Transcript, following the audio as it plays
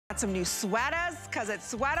Some new sweaters, because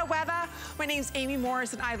it's sweater weather. My name's Amy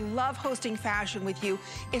Morris, and I love hosting fashion with you,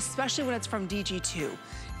 especially when it's from DG2.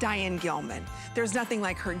 Diane Gilman. There's nothing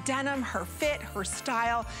like her denim, her fit, her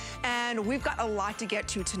style, and we've got a lot to get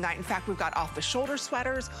to tonight. In fact, we've got off-the-shoulder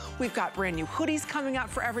sweaters, we've got brand new hoodies coming up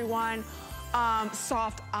for everyone,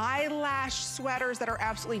 soft eyelash sweaters that are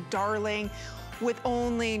absolutely darling. With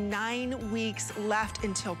only 9 weeks left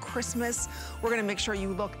until Christmas, we're gonna make sure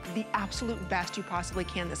you look the absolute best you possibly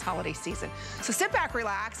can this holiday season. So sit back,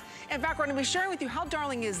 relax. In fact, we're gonna be sharing with you how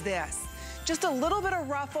darling is this. Just a little bit of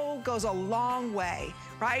ruffle goes a long way,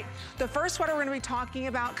 right? The first sweater we're gonna be talking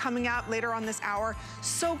about coming out later on this hour,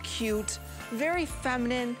 so cute, very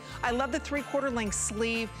feminine. I love the 3/4 length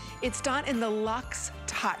sleeve. It's done in the luxe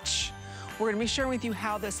touch. We're gonna be sharing with you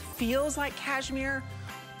how this feels like cashmere,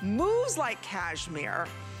 moves like cashmere,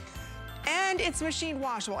 and it's machine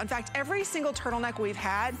washable. In fact, every single turtleneck we've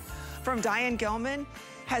had from Diane Gilman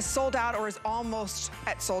has sold out or is almost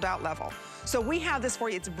at sold out level. So we have this for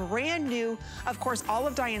you. It's brand new. Of course, all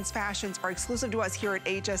of Diane's fashions are exclusive to us here at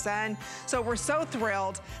HSN. So we're so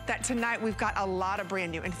thrilled that tonight we've got a lot of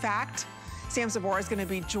brand new. In fact, Sam Sabora is gonna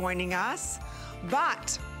be joining us.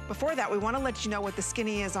 But before that, we wanna let you know what the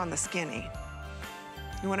skinny is on the skinny.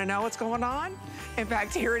 You wanna know what's going on? In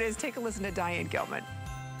fact, here it is. Take a listen to Diane Gilman.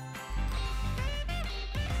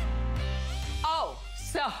 Oh,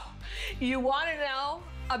 so you wanna know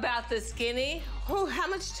about the skinny? Oh, how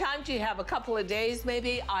much time do you have? A couple of days,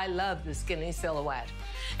 maybe? I love the skinny silhouette.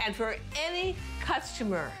 And for any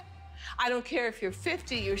customer, I don't care if you're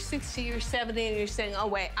 50, you're 60, you're 70, and you're saying, oh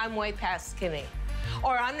wait, I'm way past skinny.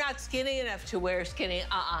 Or I'm not skinny enough to wear skinny.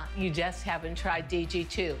 You just haven't tried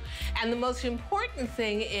DG2. And the most important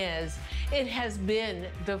thing is, it has been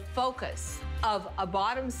the focus of a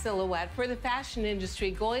bottom silhouette for the fashion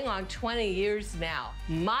industry going on 20 years now.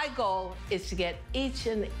 My goal is to get each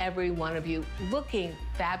and every one of you looking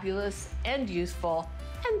fabulous and useful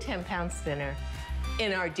and 10 pounds thinner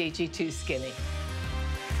in our DG2 skinny.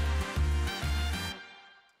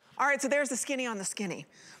 All right, so there's the skinny on the skinny.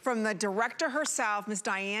 From the director herself, Miss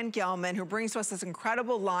Diane Gilman, who brings to us this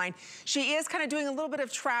incredible line. She is kind of doing a little bit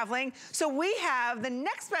of traveling. So we have the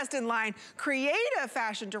next best in line, creative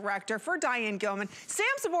fashion director for Diane Gilman. Sam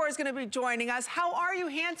Sabora is gonna be joining us. How are you,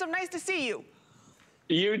 handsome? Nice to see you.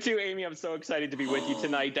 You too, Amy. I'm so excited to be with you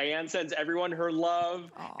tonight. Diane sends everyone her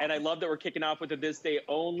love, and I love that we're kicking off with a this day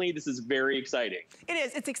only. This is very exciting. It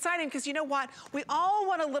is. It's exciting because you know what? We all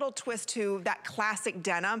want a little twist to that classic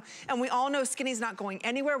denim, and we all know skinny's not going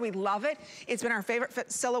anywhere. We love it. It's been our favorite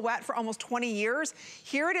fit silhouette for almost 20 years.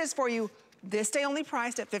 Here it is for you. This day only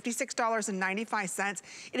priced at $56.95.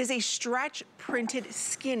 It is a stretch printed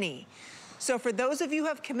skinny. So for those of you who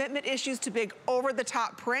have commitment issues to big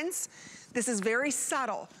over-the-top prints, this is very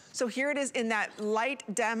subtle. So here it is in that light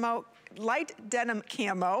denim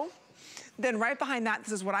camo. Then right behind that,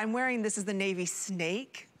 this is what I'm wearing. This is the navy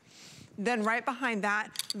snake. Then right behind that,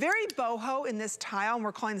 very boho in this tile, and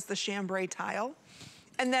we're calling this the chambray tile.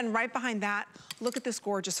 And then right behind that, look at this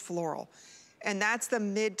gorgeous floral. And that's the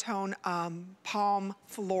mid-tone palm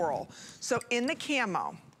floral. So in the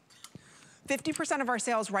camo, 50% of our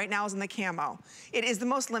sales right now is in the camo. It is the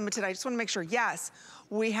most limited. I just want to make sure, yes,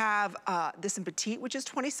 we have this in petite, which is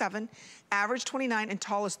 27, average 29, and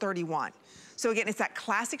tall is 31. So again, it's that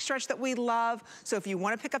classic stretch that we love. So if you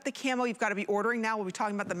want to pick up the camo, you've got to be ordering now. We'll be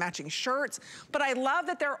talking about the matching shirts. But I love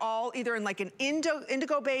that they're all either in like an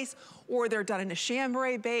indigo base or they're done in a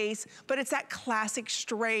chambray base. But it's that classic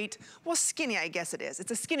straight, well, skinny, I guess it is.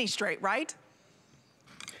 It's a skinny straight, right?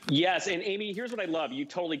 Yes, and Amy, here's what I love. You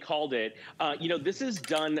totally called it. You know, this is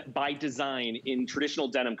done by design in traditional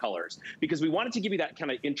denim colors because we wanted to give you that kind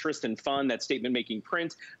of interest and fun, that statement-making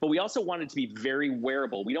print, but we also wanted it to be very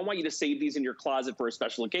wearable. We don't want you to save these in your closet for a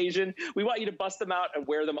special occasion. We want you to bust them out and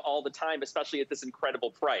wear them all the time, especially at this incredible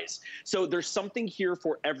price. So there's something here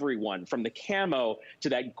for everyone, from the camo to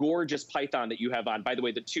that gorgeous python that you have on. By the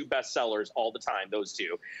way, the two best sellers all the time, those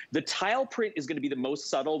two. The tile print is going to be the most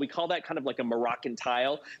subtle. We call that kind of like a Moroccan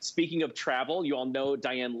tile. Speaking of travel, you all know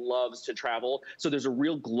Diane loves to travel. So there's a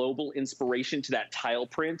real global inspiration to that tile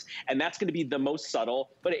print. And that's going to be the most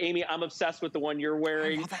subtle. But Amy, I'm obsessed with the one you're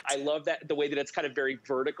wearing. I love that, the way that it's kind of very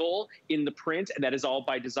vertical in the print. And that is all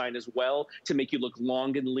by design as well to make you look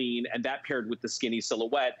long and lean. And that paired with the skinny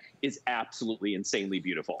silhouette is absolutely insanely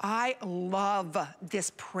beautiful. I love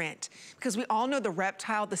this print because we all know the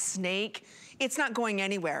reptile, the snake. It's not going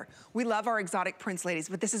anywhere. We love our exotic prints, ladies,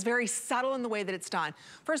 but this is very subtle in the way that it's done.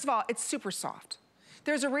 First of all, it's super soft.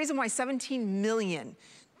 There's a reason why 17 million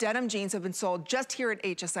denim jeans have been sold just here at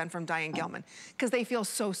HSN from Diane Gilman because they feel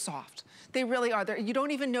so soft. They really are. You don't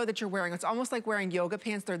even know that you're wearing. It's almost like wearing yoga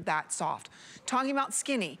pants. They're that soft. Talking about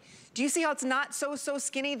skinny. Do you see how it's not so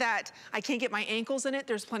skinny that I can't get my ankles in it?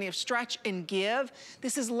 There's plenty of stretch and give.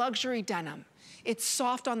 This is luxury denim. It's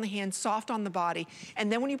soft on the hands, soft on the body.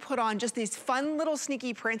 And then when you put on just these fun little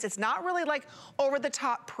sneaky prints, it's not really like over the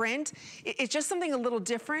top print. It's just something a little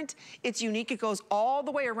different. It's unique. It goes all the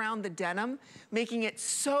way around the denim, making it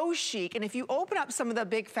so chic. And if you open up some of the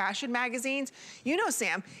big fashion magazines, you know,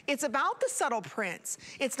 Sam, it's about the subtle prints.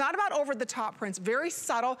 It's not about over the top prints. Very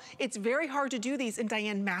subtle. It's very hard to do these, and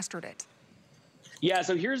Diane mastered it. Yeah,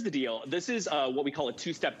 so here's the deal. This is what we call a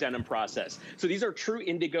two-step denim process. So these are true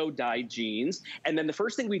indigo dyed jeans. And then the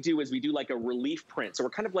first thing we do is we do like a relief print. So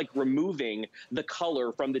we're kind of like removing the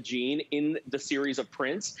color from the jean in the series of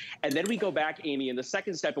prints. And then we go back, Amy, in the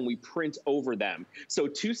second step and we print over them. So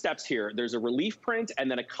 2 steps here. There's a relief print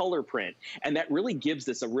and then a color print. And that really gives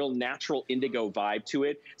this a real natural indigo vibe to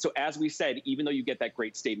it. So as we said, even though you get that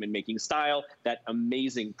great statement-making style, that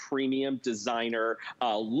amazing premium designer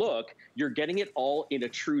look, you're getting it all in a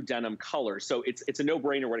true denim color. So it's a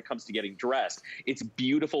no-brainer when it comes to getting dressed. It's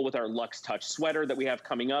beautiful with our Luxe Touch sweater that we have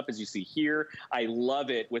coming up, as you see here. I love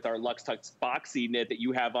it with our Luxe Touch boxy knit that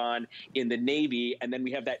you have on in the navy. And then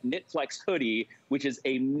we have that Knit Flex hoodie, which is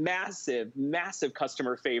a massive, massive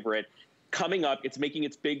customer favorite. Coming up, it's making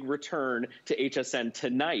its big return to HSN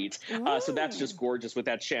tonight. So that's just gorgeous with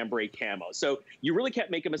that chambray camo. So you really can't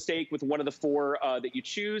make a mistake with one of the 4 that you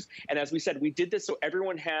choose. And as we said, we did this so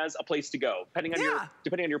everyone has a place to go,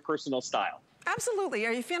 depending on your personal style. Absolutely.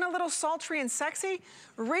 Are you feeling a little sultry and sexy?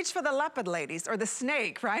 Reach for the leopard, ladies, or the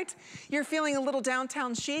snake, right? You're feeling a little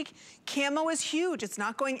downtown chic. Camo is huge. It's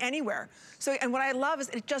not going anywhere. So, and what I love is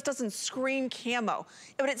it just doesn't scream camo,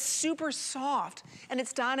 but it's super soft, and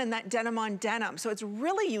it's done in that denim on denim. So it's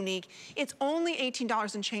really unique. It's only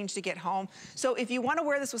 $18 and change to get home. So if you want to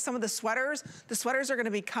wear this with some of the sweaters are going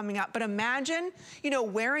to be coming up. But imagine, you know,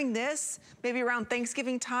 wearing this maybe around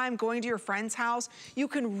Thanksgiving time, going to your friend's house. You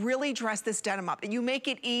can really dress this denim up. And you make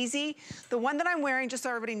it easy. The one that I'm wearing, just so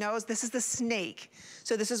everybody knows, this is the snake.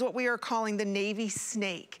 So this is what we are calling the navy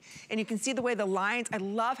snake. And you can see the way the lines, I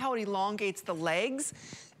love how it elongates the legs.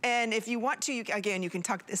 And if you want to, again, you can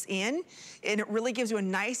tuck this in, and it really gives you a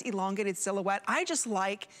nice elongated silhouette. I just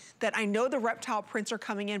like that. I know the reptile prints are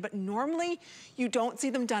coming in, but normally you don't see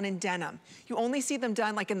them done in denim. You only see them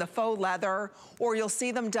done like in the faux leather, or you'll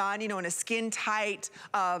see them done, you know, in a skin-tight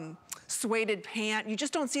suede pant. You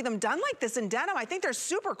just don't see them done like this in denim. I think they're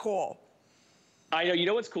super cool. I know. You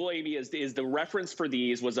know what's cool, Amy, is the reference for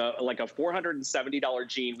these was like a $470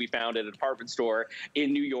 jean we found at a department store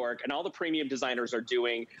in New York, and all the premium designers are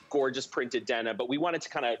doing gorgeous printed denim, but we wanted to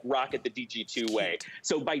kind of rock it the DG2 way.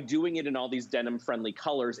 So by doing it in all these denim-friendly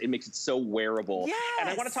colors, it makes it so wearable. Yes. And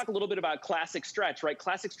I want to talk a little bit about Classic Stretch, right?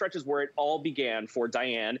 Classic Stretch is where it all began for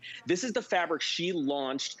Diane. This is the fabric she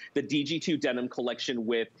launched the DG2 denim collection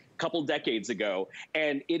with couple decades ago,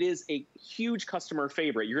 and it is a huge customer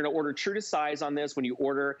favorite. You're going to order true to size on this when you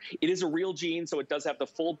order. It is a real jean, so it does have the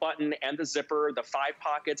full button and the zipper, the 5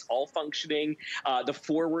 pockets all functioning, the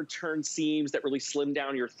forward turn seams that really slim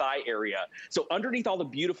down your thigh area. So underneath all the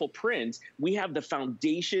beautiful prints, we have the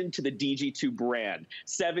foundation to the DG2 brand.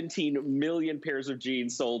 17 million pairs of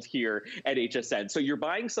jeans sold here at HSN. So you're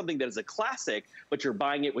buying something that is a classic, but you're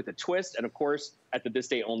buying it with a twist, and of course, at the this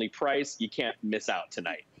day only price, you can't miss out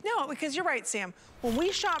tonight. No, because you're right, Sam. When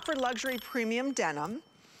we shop for luxury premium denim,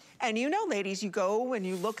 and you know, ladies, you go and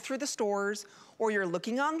you look through the stores, or you're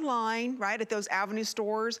looking online, right, at those Avenue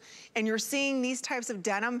stores, and you're seeing these types of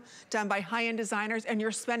denim done by high-end designers, and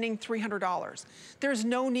you're spending $300. There's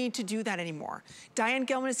no need to do that anymore. Diane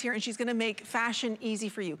Gilman is here, and she's gonna make fashion easy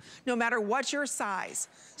for you, no matter what your size.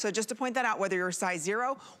 So just to point that out, whether you're a size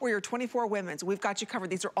 0 or you're 24 women's, we've got you covered.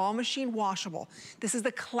 These are all machine washable. This is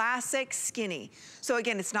the classic skinny. So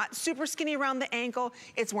again, it's not super skinny around the ankle.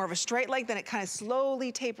 It's more of a straight leg, then it kind of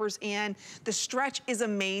slowly tapers in. The stretch is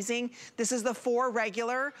amazing. This is the 4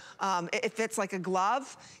 regular. It fits like a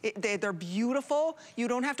glove. They're beautiful. You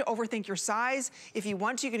don't have to overthink your size. If you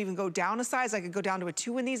want to, you can even go down a size. I could go down to a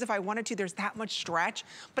 2 in these if I wanted to. There's that much stretch,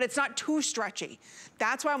 but it's not too stretchy.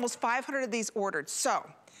 That's why almost 500 of these ordered. So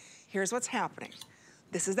here's what's happening.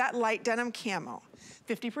 This is that light denim camo.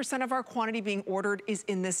 50% of our quantity being ordered is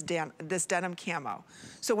in this denim camo.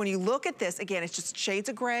 So when you look at this, again, it's just shades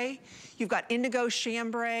of gray. You've got indigo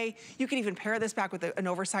chambray. You can even pair this back with an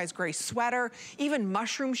oversized gray sweater, even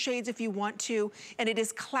mushroom shades if you want to. And it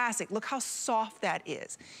is classic. Look how soft that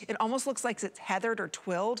is. It almost looks like it's heathered or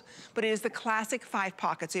twilled, but it is the classic 5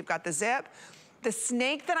 pockets. So you've got the zip. The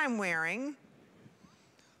snake that I'm wearing,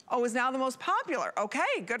 Oh, is now the most popular.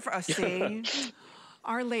 Okay, good for us. See?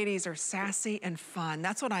 Our ladies are sassy and fun.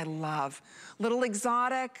 That's what I love. Little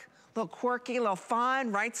exotic, little quirky, little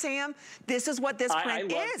fun, right, Sam? This is what this print I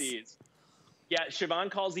love is. these. Yeah, Siobhan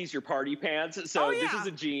calls these your party pants. So this is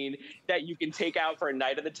a jean that you can take out for a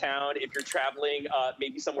night of the town if you're traveling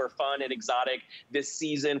maybe somewhere fun and exotic this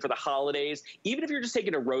season for the holidays. Even if you're just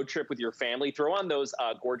taking a road trip with your family, throw on those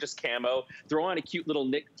gorgeous camo, throw on a cute little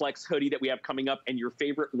Knit Flex hoodie that we have coming up, and your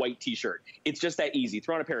favorite white t-shirt. It's just that easy.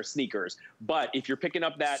 Throw on a pair of sneakers. But if you're picking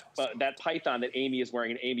up that that python that Amy is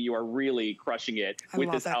wearing, and Amy, you are really crushing it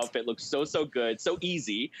with this outfit. Looks so good, so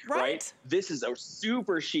easy, right? This is a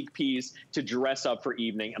super chic piece to dress up for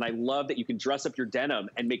evening, and I love that you can dress up your denim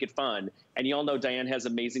and make it fun. And you all know Diane has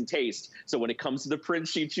amazing taste, so when it comes to the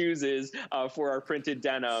prints she chooses for our printed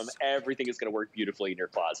denim, everything is going to work beautifully in your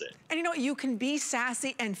closet. And you know, you can be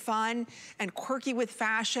sassy and fun and quirky with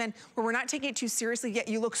fashion, where we're not taking it too seriously, yet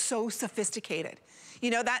you look so sophisticated. You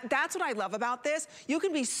know, that's what I love about this. You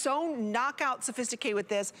can be so knockout sophisticated with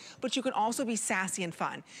this, but you can also be sassy and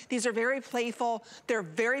fun. These are very playful. They're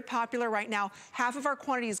very popular right now. Half of our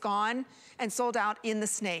quantity is gone and sold out in the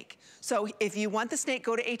snake. So if you want the snake,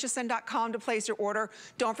 go to hsn.com to place your order.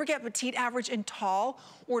 Don't forget petite, average, and tall.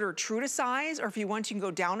 Order true to size, or if you want, you can go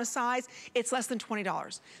down a size. It's less than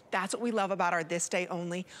 $20. That's what we love about our this day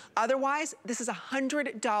only. Otherwise, this is a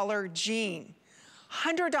 $100 jean.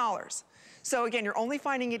 $100. So again, you're only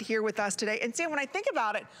finding it here with us today. And Sam, when I think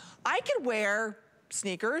about it, I could wear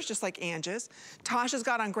sneakers, just like Angie's. Tasha's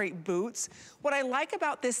got on great boots. What I like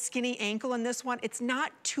about this skinny ankle in this one, it's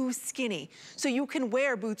not too skinny. So you can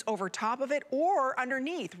wear boots over top of it or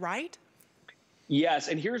underneath, right? Yes,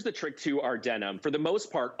 and here's the trick to our denim. For the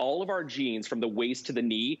most part, all of our jeans from the waist to the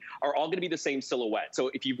knee are all going to be the same silhouette.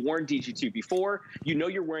 So if you've worn DG2 before, you know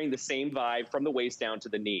you're wearing the same vibe from the waist down to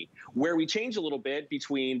the knee. Where we change a little bit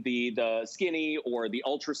between the skinny or the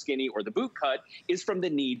ultra skinny or the boot cut is from the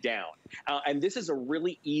knee down. And this is a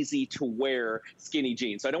really easy to wear skinny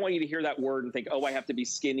jean. So I don't want you to hear that word and think, oh, I have to be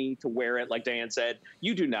skinny to wear it, like Diane said.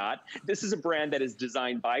 You do not. This is a brand that is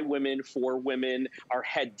designed by women for women. Our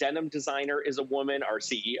head denim designer is a woman. Our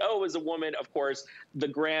CEO is a woman. Of course, the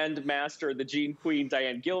grand master, the jean queen,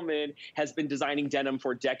 Diane Gilman, has been designing denim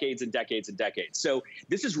for decades and decades and decades. So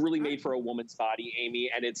this is really made for a woman's body, Amy,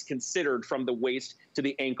 and it's considered from the waist to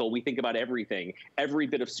the ankle. We think about everything, every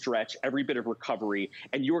bit of stretch, every bit of recovery,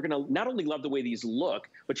 and you're going to not only love the way these look,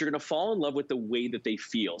 but you're going to fall in love with the way that they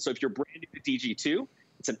feel. So if you're brand new to DG2,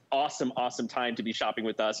 it's an awesome, awesome time to be shopping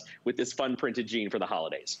with us with this fun printed jean for the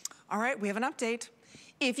holidays. All right, we have an update.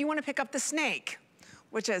 If you want to pick up the snake,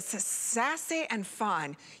 which is sassy and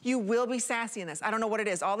fun, you will be sassy in this. I don't know what it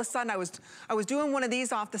is. All of a sudden, I was doing one of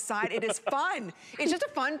these off the side. It is fun. It's just a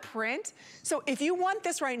fun print. So if you want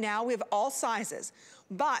this right now, we have all sizes.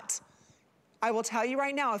 But I will tell you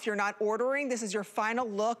right now, if you're not ordering, this is your final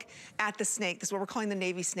look at the snake. This is what we're calling the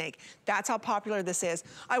navy snake. That's how popular this is.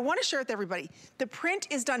 I want to share with everybody, the print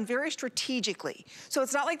is done very strategically. So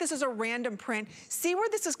it's not like this is a random print. See where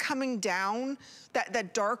this is coming down,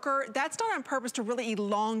 that darker? That's done on purpose to really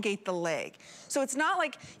elongate the leg. So it's not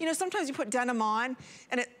like, you know, sometimes you put denim on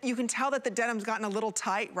and you can tell that the denim's gotten a little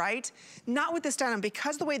tight, right? Not with this denim.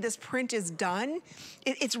 Because the way this print is done,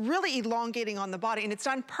 it's really elongating on the body, and it's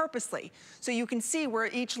done purposely. So you can see where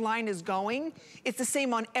each line is going. It's the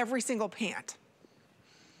same on every single pant.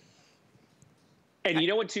 And you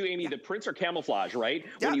know what too, Amy, the prints are camouflage, right?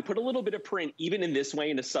 When you put a little bit of print, even in this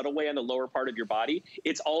way, in a subtle way on the lower part of your body,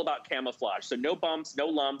 it's all about camouflage. So no bumps, no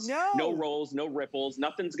lumps, no rolls, no ripples,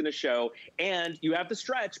 nothing's gonna show. And you have the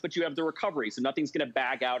stretch, but you have the recovery. So nothing's gonna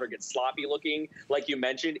bag out or get sloppy looking. Like you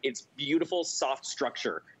mentioned, it's beautiful, soft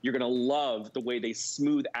structure. You're gonna love the way they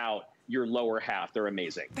smooth out your lower half. They're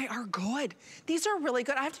amazing. They are good. These are really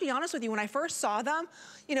good. I have to be honest with you, when I first saw them,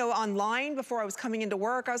 you know, online before I was coming into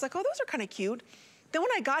work, I was like, oh, those are kind of cute. Then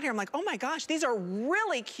when I got here, I'm like, oh my gosh, these are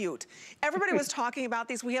really cute. Everybody was talking about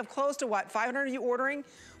these. We have close to what, 500 of you ordering?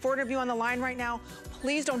 400 of you on the line right now.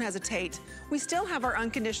 Please don't hesitate. We still have our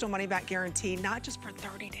unconditional money back guarantee, not just for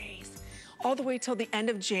 30 days, all the way till the end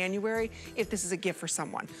of January if this is a gift for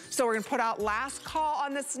someone. So we're gonna put out last call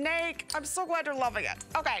on the snake. I'm so glad you're loving it.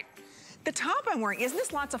 Okay, the top I'm wearing, isn't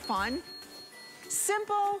this lots of fun?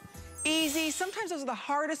 Simple, easy. Sometimes those are the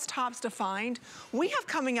hardest tops to find. We have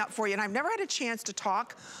coming up for you, and I've never had a chance to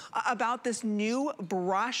talk about this new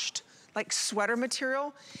brushed like sweater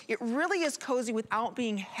material. It really is cozy without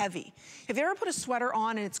being heavy. Have you ever put a sweater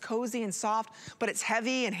on and it's cozy and soft, but it's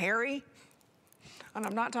heavy and hairy? And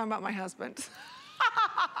I'm not talking about my husband.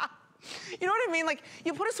 You know what I mean? Like,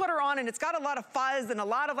 you put a sweater on and it's got a lot of fuzz and a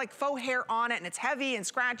lot of like faux hair on it and it's heavy and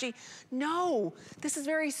scratchy. No, this is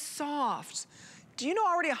very soft. Do you know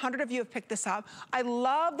already 100 of you have picked this up? I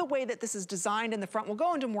love the way that this is designed in the front. We'll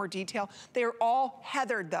go into more detail. They are all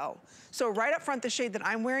heathered though. So right up front, the shade that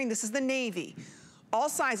I'm wearing, this is the navy. All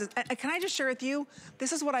sizes. And can I just share with you,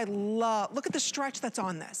 this is what I love. Look at the stretch that's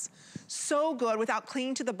on this. So good without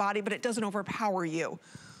clinging to the body, but it doesn't overpower you.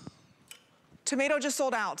 Tomato just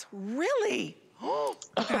sold out. Really?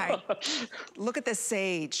 Okay. Look at this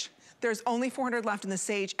sage. There's only 400 left in the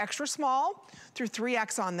sage. Extra small through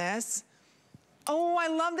 3X on this. Oh, I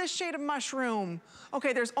love this shade of mushroom.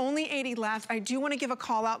 Okay, there's only 80 left. I do want to give a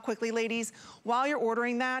call out quickly, ladies. While you're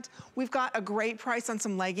ordering that, we've got a great price on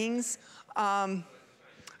some leggings. I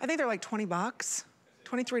think they're like 20 bucks,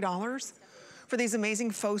 $23 for these amazing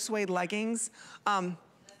faux suede leggings.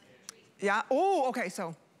 Yeah, oh, okay,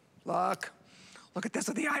 so look at this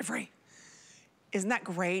with the ivory. Isn't that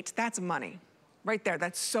great? That's money right there.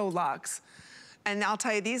 That's so luxe. And I'll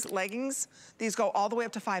tell you, these leggings, these go all the way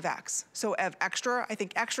up to 5X. So I have extra, I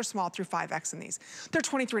think extra small through 5X in these. They're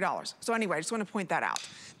 $23. So anyway, I just want to point that out.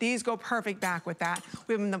 These go perfect back with that.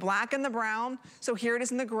 We have them in the black and the brown. So here it is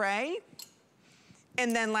in the gray.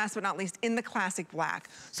 And then last but not least, in the classic black.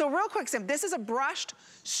 So real quick, Sam, this is a brushed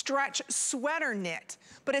stretch sweater knit,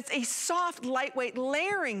 but it's a soft, lightweight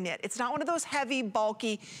layering knit. It's not one of those heavy,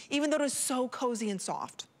 bulky, even though it is so cozy and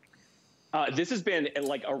soft. This has been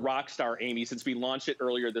like a rock star, Amy, since we launched it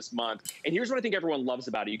earlier this month. And here's what I think everyone loves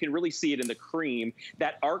about it. You can really see it in the cream,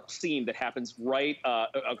 that arc seam that happens right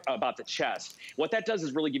about the chest. What that does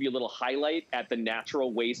is really give you a little highlight at the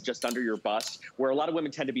natural waist just under your bust, where a lot of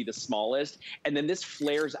women tend to be the smallest. And then this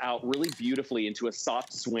flares out really beautifully into a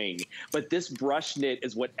soft swing. But this brush knit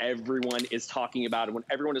is what everyone is talking about and what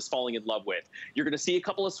everyone is falling in love with. You're going to see a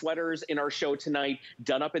couple of sweaters in our show tonight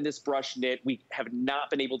done up in this brush knit. We have not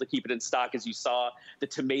been able to keep it in stock. As you saw, the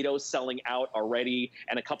tomatoes selling out already,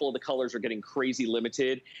 and a couple of the colors are getting crazy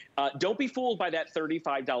limited. Don't be fooled by that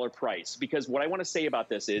 $35 price, because what I want to say about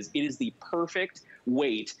this is it is the perfect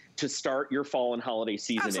weight to start your fall and holiday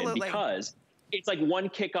season Absolutely. in, because it's like one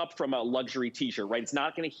kick up from a luxury t-shirt, right? It's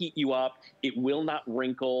not going to heat you up. It will not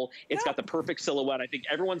wrinkle. It's got the perfect silhouette. I think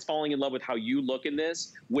everyone's falling in love with how you look in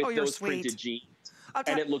this with those printed jeans.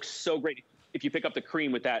 And it looks so great. If you pick up the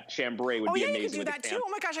cream with that chambray, would be amazing. Oh yeah, you can do that too. Oh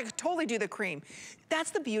my gosh, I could totally do the cream.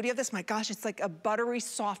 That's the beauty of this. My gosh, it's like a buttery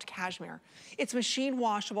soft cashmere. It's machine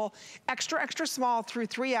washable, extra, extra small through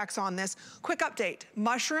 3X on this. Quick update,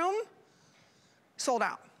 mushroom, sold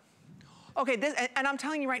out. Okay, this, and I'm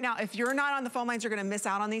telling you right now, if you're not on the phone lines, you're gonna miss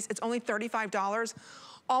out on these. It's only $35.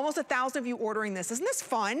 Almost 1,000 of you ordering this. Isn't this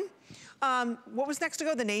fun? What was next to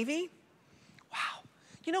go, the navy? Wow.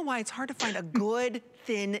 You know why it's hard to find a good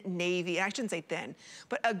thin navy? I shouldn't say thin,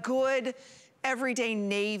 but a good everyday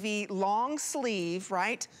navy long sleeve,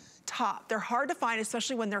 right? Top. They're hard to find,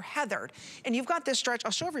 especially when they're heathered. And you've got this stretch,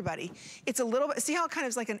 I'll show everybody. It's a little bit, see how it kind of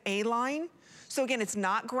is like an A-line? So again, it's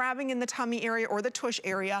not grabbing in the tummy area or the tush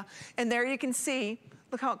area. And there you can see,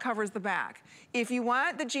 look how it covers the back. If you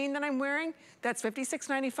want the jean that I'm wearing, that's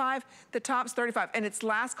 $56.95, the top's $35, and it's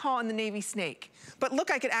last call in the navy snake. But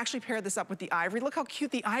look, I could actually pair this up with the ivory. Look how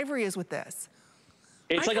cute the ivory is with this.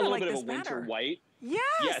 It's like a little bit of a winter white. Yes.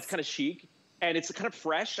 Yeah, it's kind of chic. And it's kind of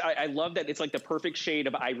fresh. I love that it's like the perfect shade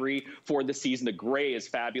of ivory for the season. The gray is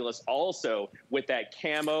fabulous. Also, with that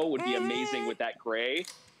camo would be amazing with that gray.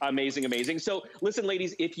 Amazing, amazing. So listen,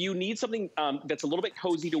 ladies, if you need something that's a little bit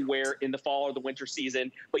cozy to wear in the fall or the winter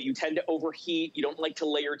season, but you tend to overheat, you don't like to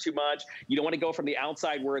layer too much, you don't want to go from the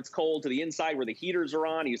outside where it's cold to the inside where the heaters are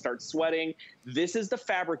on and you start sweating, this is the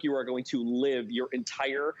fabric you are going to live your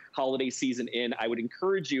entire holiday season in. I would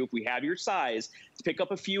encourage you, if we have your size, to pick up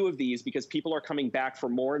a few of these, because people are coming back for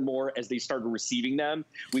more and more as they started receiving them.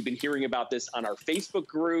 We've been hearing about this on our Facebook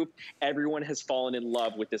group. Everyone has fallen in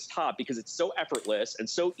love with this top because it's so effortless and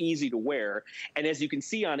so easy to wear. And as you can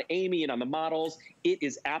see on Amy and on the models, it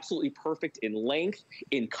is absolutely perfect in length,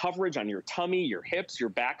 in coverage on your tummy, your hips, your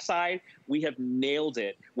backside. We have nailed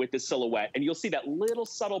it with the silhouette. And you'll see that little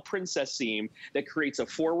subtle princess seam that creates a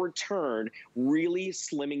forward turn, really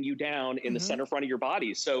slimming you down in the center front of your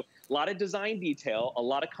body. So a lot of design detail, a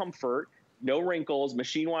lot of comfort, no wrinkles,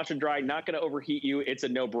 machine wash and dry, not going to overheat you. It's a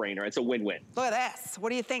no-brainer. It's a win-win. Look at this. What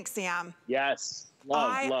do you think, Sam? Yes.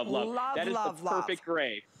 Love, love, love. That is the perfect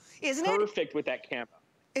gray. Isn't it? Perfect with that camo.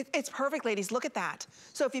 It's perfect, ladies. Look at that.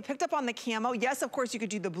 So if you picked up on the camo, yes, of course, you could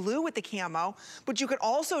do the blue with the camo, but you could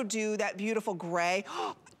also do that beautiful gray,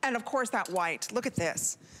 and of course, that white. Look at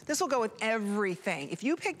this. This will go with everything. If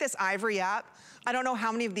you pick this ivory up, I don't know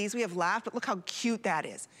how many of these we have left, but look how cute that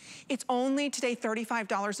is. It's only today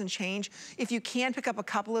 $35 and change. If you can pick up a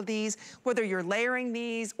couple of these, whether you're layering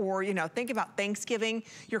these or, you know, think about Thanksgiving,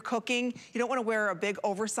 you're cooking, you don't wanna wear a big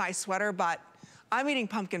oversized sweater, but I'm eating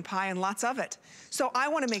pumpkin pie and lots of it. So I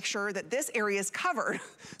wanna make sure that this area is covered.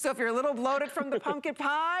 So if you're a little bloated from the pumpkin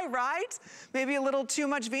pie, right? Maybe a little too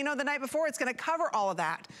much vino the night before, it's gonna cover all of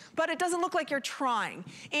that. But it doesn't look like you're trying.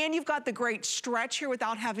 And you've got the great stretch here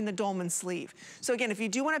without having the dolman sleeve. So again, if you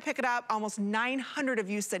do wanna pick it up, almost 900 of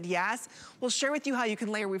you said yes. We'll share with you how you can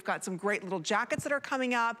layer. We've got some great little jackets that are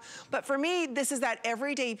coming up. But for me, this is that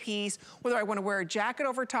everyday piece, whether I wanna wear a jacket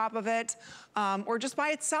over top of it, or just by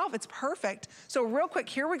itself, it's perfect. So real quick,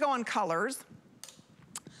 here we go on colors.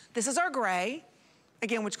 This is our gray,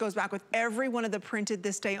 again, which goes back with every one of the printed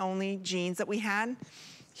this day only jeans that we had.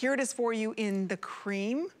 Here it is for you in the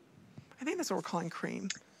cream. I think that's what we're calling cream.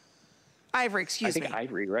 Ivory, excuse me. I think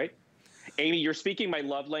ivory, right? Amy, you're speaking my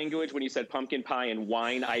love language when you said pumpkin pie and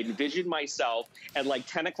wine. I envisioned myself at like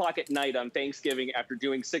 10 o'clock at night on Thanksgiving after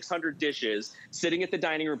doing 600 dishes, sitting at the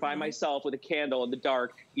dining room by myself with a candle in the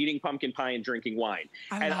dark, eating pumpkin pie and drinking wine.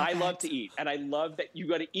 I love to eat. And I love that you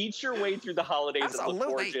got to eat your way through the holidays. Absolutely. And look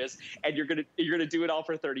gorgeous. And you're gonna do it all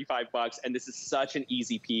for 35 bucks. And this is such an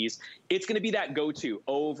easy piece. It's gonna be that go-to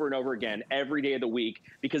over and over again every day of the week,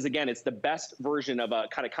 because again, it's the best version of a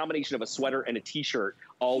kind of combination of a sweater and a t-shirt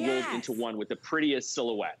all rolled into one with the prettiest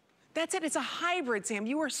silhouette. That's it, it's a hybrid, Sam.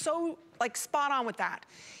 You are so like spot on with that.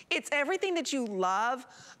 It's everything that you love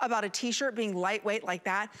about a t-shirt being lightweight like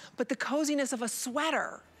that, but the coziness of a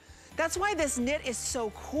sweater. That's why this knit is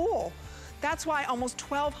so cool. That's why almost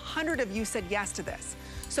 1,200 of you said yes to this.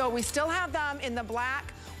 So we still have them in the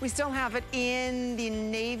black, we still have it in the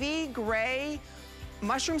navy, gray,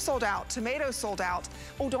 mushroom sold out, tomato sold out.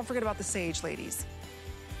 Oh, don't forget about the sage, ladies.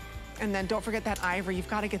 And then don't forget that ivory. You've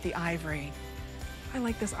got to get the ivory. I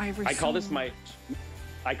like this ivory I call it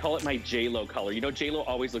my J-Lo color. You know, J-Lo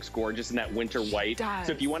always looks gorgeous in that winter white.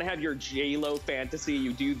 So if you want to have your J-Lo fantasy,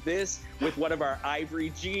 you do this with one of our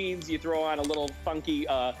ivory jeans. You throw on a little funky,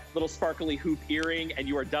 little sparkly hoop earring, and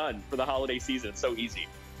you are done for the holiday season. It's so easy.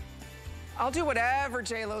 I'll do whatever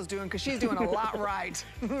J-Lo's doing because she's doing a lot right,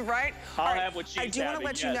 right? I'll have what she's having, I do want to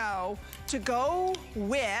let you know, to go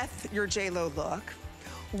with your J-Lo look,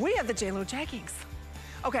 we have the J-Lo jeggings.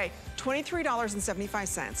 Okay,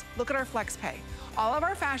 $23.75. Look at our flex pay. All of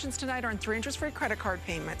our fashions tonight are on 3 interest-free credit card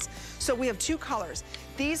payments. So we have 2 colors.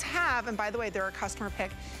 These have, and by the way, they're a customer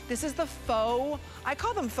pick. This is the faux, I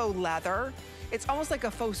call them faux leather. It's almost like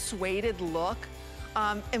a faux suede look.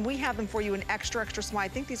 And we have them for you in extra, extra small. I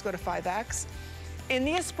think these go to 5X. In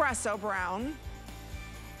the espresso brown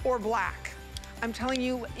or black. I'm telling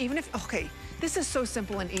you, even if, okay, this is so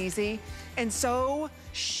simple and easy and so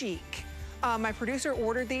chic. My producer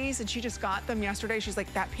ordered these and she just got them yesterday. She's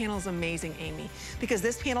like, that panel is amazing, Amy, because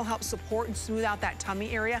this panel helps support and smooth out that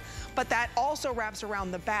tummy area, but that also wraps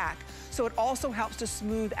around the back. So it also helps to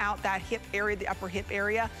smooth out that hip area, the upper hip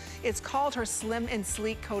area. It's called her Slim and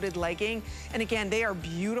Sleek Coated Legging. And again, they are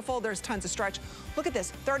beautiful. There's tons of stretch. Look at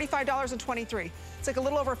this, $35.23. It's like a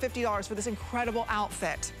little over $50 for this incredible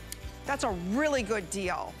outfit. That's a really good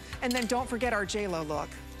deal. And then don't forget our J-Lo look.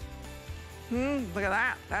 Look at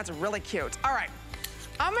that, that's really cute. All right,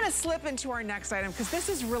 I'm gonna slip into our next item because this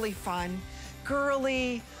is really fun,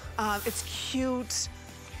 girly, it's cute.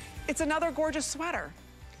 It's another gorgeous sweater.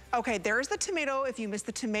 Okay, there's the tomato. If you missed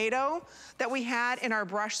the tomato that we had in our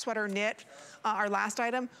brush sweater knit, our last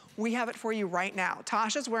item, we have it for you right now.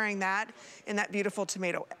 Tasha's wearing that in that beautiful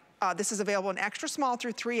tomato. This is available in extra small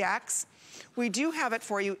through 3X. We do have it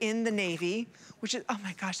for you in the navy, which is, oh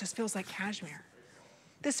my gosh, this feels like cashmere.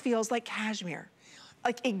 This feels like cashmere,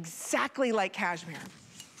 like exactly like cashmere.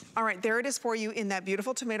 All right, there it is for you in that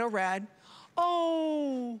beautiful tomato red.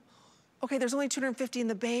 Oh, okay, there's only 250 in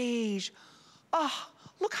the beige. Oh,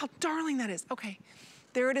 look how darling that is. Okay,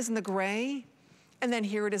 there it is in the gray, and then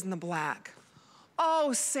here it is in the black.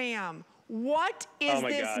 Oh, Sam, what is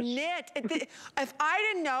this knit? If I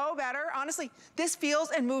didn't know better, honestly, this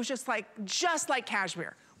feels and moves just like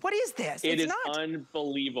cashmere. What is this? It is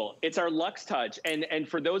unbelievable. It's our Luxe Touch. And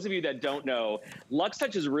for those of you that don't know, Luxe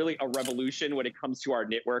Touch is really a revolution when it comes to our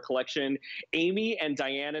knitwear collection. Amy and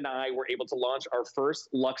Diane and I were able to launch our first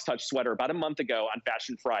Luxe Touch sweater about a month ago on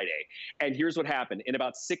Fashion Friday. And here's what happened. In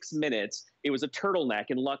about 6 minutes, it was a turtleneck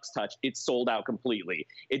in Luxe Touch. It sold out completely.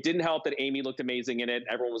 It didn't help that Amy looked amazing in it.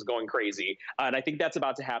 Everyone was going crazy. And I think that's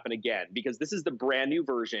about to happen again because this is the brand new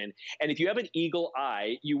version. And if you have an eagle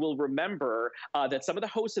eye, you will remember that some of the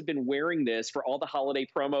hosts have been wearing this for all the holiday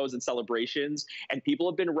promos and celebrations. And people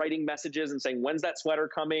have been writing messages and saying, when's that sweater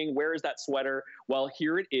coming? Where is that sweater? Well,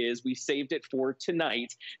 here it is. We saved it for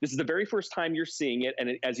tonight. This is the very first time you're seeing it.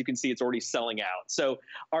 And as you can see, it's already selling out. So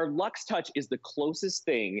our Luxe Touch is the closest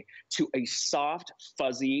thing to a soft,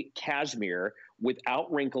 fuzzy cashmere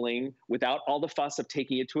without wrinkling, without all the fuss of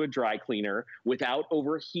taking it to a dry cleaner, without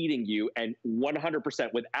overheating you, and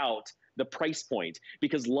 100% without the price point,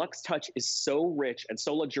 because Luxe Touch is so rich and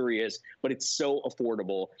so luxurious, but it's so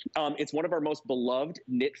affordable. It's one of our most beloved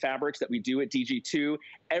knit fabrics that we do at DG2.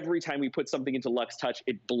 Every time we put something into Luxe Touch,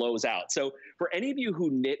 it blows out. So for any of you who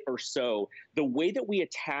knit or sew, the way that we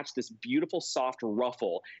attach this beautiful soft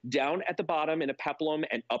ruffle down at the bottom in a peplum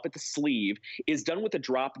and up at the sleeve is done with a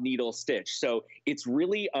drop needle stitch. So it's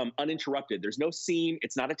really uninterrupted. There's no seam.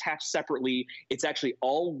 It's not attached separately. It's actually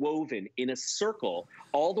all woven in a circle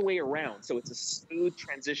all the way around. So it's a smooth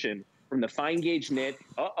transition from the fine gauge knit,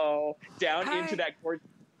 down into that gorgeous.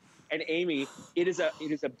 And Amy, it is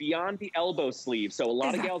a beyond the elbow sleeve. So a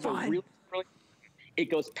lot of gals are really, it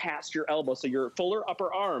goes past your elbow. So your fuller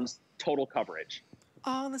upper arms, total coverage.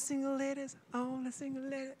 All the single ladies, all the single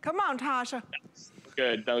ladies. Come on, Tasha.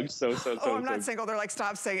 Good. That was so. Oh, I'm not single. They're like,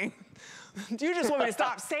 stop singing. You just want me to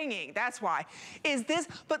stop singing. That's why.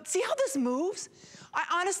 But see how this moves?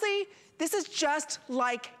 Honestly, this is just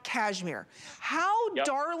like cashmere. How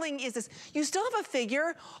darling is this? You still have a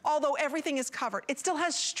figure, although everything is covered. It still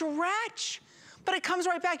has stretch, but it comes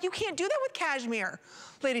right back. You can't do that with cashmere.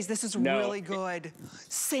 Ladies, this is really good.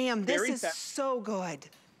 Sam, this is so good.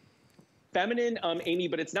 Feminine, Amy,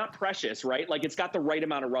 but it's not precious, right? Like it's got the right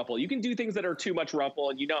amount of ruffle. You can do things that are too much ruffle,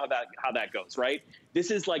 and you know how that goes, right?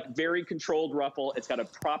 This is like very controlled ruffle. It's got a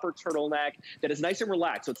proper turtleneck that is nice and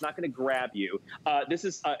relaxed, so it's not going to grab you. This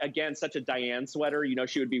is, again, such a Diane sweater. You know,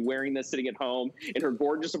 she would be wearing this sitting at home in her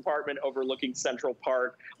gorgeous apartment overlooking Central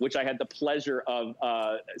Park, which I had the pleasure of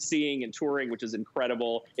seeing and touring, which is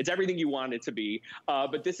incredible. It's everything you want it to be.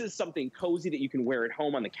 But this is something cozy that you can wear at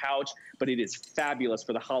home on the couch, but it is fabulous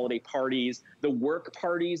for the holiday parties, the work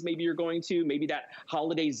parties maybe you're going to, maybe that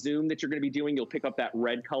holiday Zoom that you're going to be doing, you'll pick up that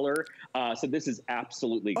red color. So this is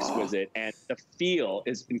absolutely exquisite, and the feel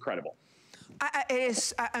is incredible.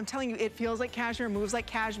 I'm telling you, it feels like cashmere, moves like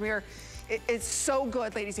cashmere. It's so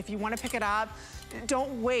good, ladies. If you want to pick it up,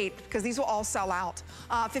 don't wait, because these will all sell out.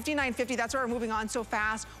 $59.50, that's why we're moving on so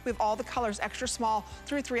fast. We have all the colors, extra small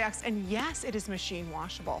through 3X, and yes, it is machine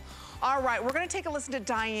washable. All right, we're going to take a listen to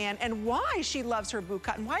Diane and why she loves her boot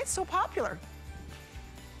cut and why it's so popular.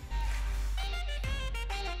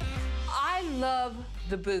 I love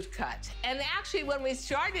the boot cut. And actually, when we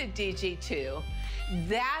started DG2,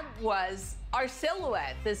 that was our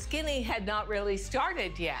silhouette. The skinny had not really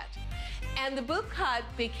started yet. And the boot cut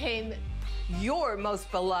became your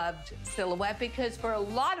most beloved silhouette because for a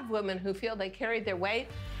lot of women who feel they carry their weight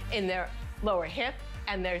in their lower hip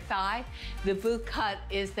and their thigh, the boot cut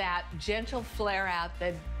is that gentle flare out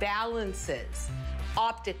that balances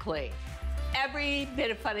optically every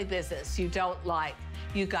bit of funny business you don't like.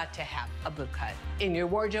 You got to have a boot cut in your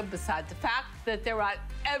wardrobe, besides the fact that they're on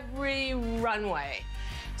every runway.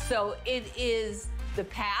 So it is the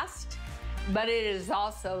past, but it is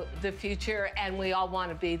also the future, and we all want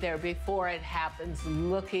to be there before it happens,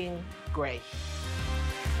 looking great.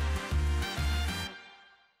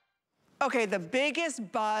 Okay, the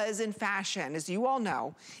biggest buzz in fashion, as you all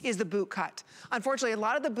know, is the boot cut. Unfortunately, a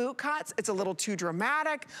lot of the boot cuts, it's a little too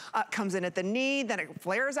dramatic, comes in at the knee, then it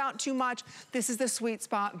flares out too much. This is the sweet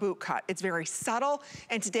spot boot cut. It's very subtle,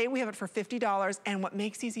 and today we have it for $50, and what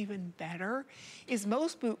makes these even better is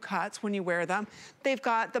most boot cuts, when you wear them, they've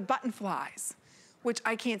got the button flies, which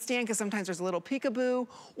I can't stand because sometimes there's a little peekaboo,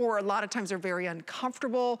 or a lot of times they're very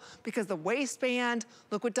uncomfortable because the waistband,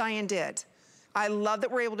 look what Diane did. I love that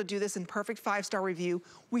we're able to do this in perfect 5-star review.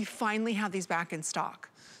 We finally have these back in stock.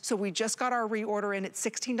 So we just got our reorder in at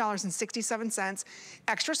 $16.67,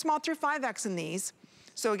 extra small through 5X in these.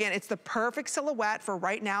 So again, it's the perfect silhouette for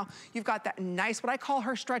right now. You've got that nice, what I call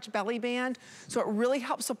her stretch belly band. So it really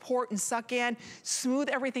helps support and suck in, smooth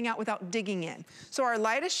everything out without digging in. So our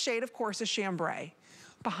lightest shade, of course, is chambray.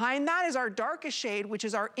 Behind that is our darkest shade, which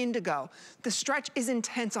is our indigo. The stretch is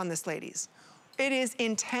intense on this, ladies. It is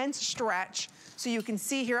intense stretch. So you can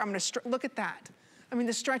see here, I'm gonna, look at that. I mean,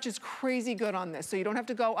 the stretch is crazy good on this. So you don't have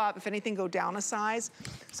to go up, if anything, go down a size.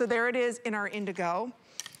 So there it is in our indigo.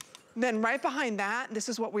 Then right behind that, this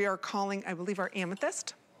is what we are calling, I believe, our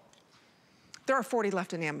amethyst. There are 40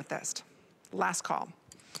 left in amethyst, last call.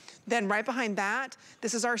 Then right behind that,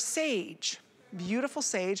 this is our sage, beautiful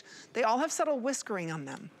sage. They all have subtle whiskering on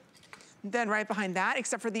them. Then right behind that,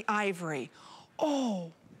 except for the ivory.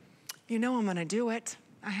 Oh, you know I'm gonna do it.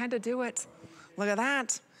 I had to do it. Look at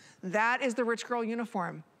that. That is the rich girl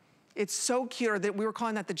uniform. It's so cute that we were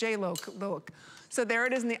calling that the J-Lo look. So there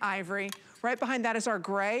it is in the ivory. Right behind that is our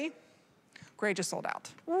gray. Gray just sold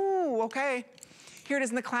out. Ooh, okay. Here it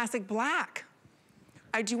is in the classic black.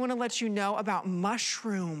 I do wanna let you know about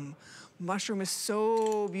mushroom. Mushroom is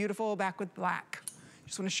so beautiful back with black.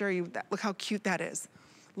 Just wanna show you that. Look how cute that is.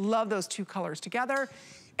 Love those two colors together.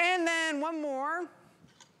 And then one more.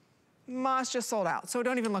 Moss just sold out, so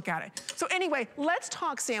don't even look at it. So anyway, let's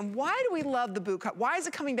talk, Sam. Why do we love the boot cut? Why is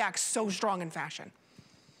it coming back so strong in fashion?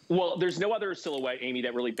 Well, there's no other silhouette, Amy,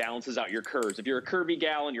 that really balances out your curves. If you're a curvy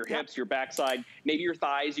gal in your hips, your backside, maybe your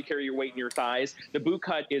thighs, you carry your weight in your thighs, the boot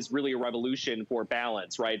cut is really a revolution for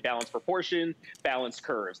balance, right? Balanced proportion, balanced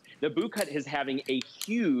curves. The boot cut is having a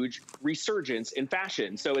huge resurgence in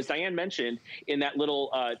fashion. So as Diane mentioned in that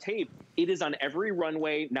little tape, it is on every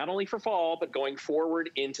runway, not only for fall, but going forward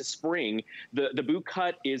into spring. The boot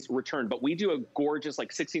cut is returned, but we do a gorgeous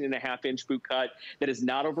like 16.5-inch boot cut that is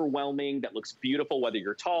not overwhelming, that looks beautiful, whether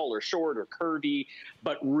you're tall or short or curvy.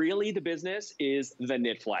 But really the business is the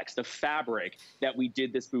knit flex, the fabric that we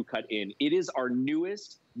did this boot cut in. It is our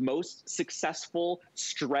newest, most successful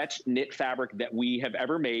stretch knit fabric that we have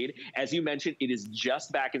ever made. As you mentioned, it is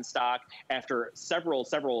just back in stock after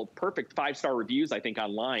several perfect 5-star reviews, I think,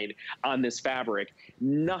 online on this fabric.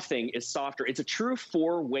 Nothing is softer. It's a true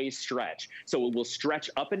 4-way stretch. So it will stretch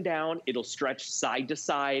up and down. It'll stretch side to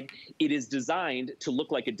side. It is designed to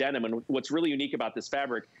look like a denim. And what's really unique about this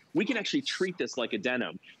fabric, we can actually treat this like a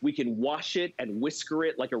denim. We can wash it and whisker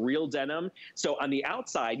it like a real denim. So on the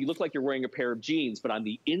outside, you look like you're wearing a pair of jeans, but on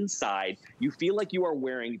the inside, you feel like you are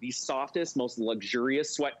wearing the softest, most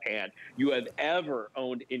luxurious sweatpant you have ever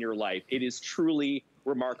owned in your life. It is truly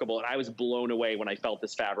remarkable, and I was blown away when I felt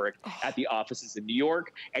this fabric at the offices in New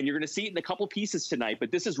York. And you're going to see it in a couple pieces tonight,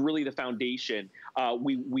 but this is really the foundation.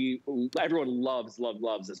 Everyone loves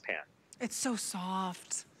this pant. It's so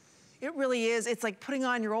soft. It really is. It's like putting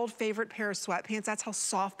on your old favorite pair of sweatpants. That's how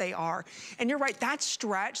soft they are. And you're right, that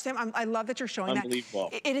stretch, Sam, I love that you're showing that. Unbelievable.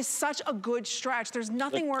 It is such a good stretch. There's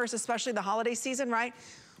nothing worse, especially the holiday season, right?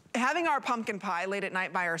 Having our pumpkin pie late at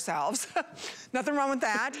night by ourselves. Nothing wrong with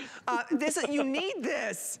that. You need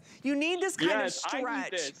this. You need this kind of stretch. I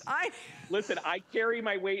need this. Listen, I carry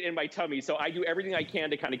my weight in my tummy, so I do everything I can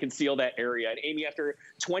to kind of conceal that area. And Amy, after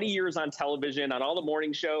 20 years on television, on all the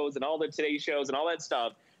morning shows and all the Today shows and all that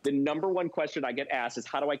stuff, the #1 question I get asked is,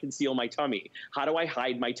 how do I conceal my tummy? How do I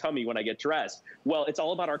hide my tummy when I get dressed? Well, it's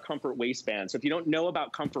all about our comfort waistband. So if you don't know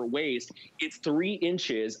about comfort waist, it's 3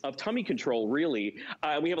 inches of tummy control, really.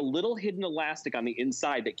 We have a little hidden elastic on the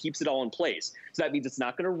inside that keeps it all in place. So that means it's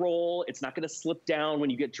not going to roll. It's not going to slip down when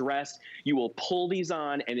you get dressed. You will pull these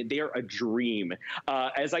on, and they are a dream.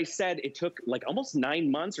 As I said, it took like almost 9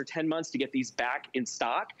 months or 10 months to get these back in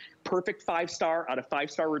stock. Perfect 5-star out of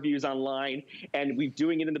 5-star reviews online. And we're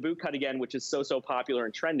doing it in the boot cut again, which is so popular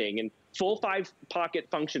and trending. And full 5-pocket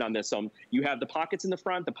function on this. So you have the pockets in the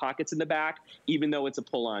front, the pockets in the back, even though it's a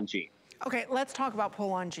pull-on jean. Okay, let's talk about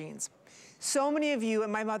pull-on jeans. So many of you,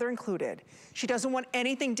 and my mother included, she doesn't want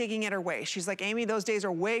anything digging at her waist. She's like, Amy, those days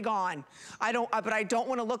are way gone. But I don't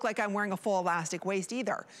want to look like I'm wearing a full elastic waist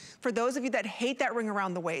either. For those of you that hate that ring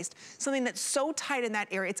around the waist, something that's so tight in that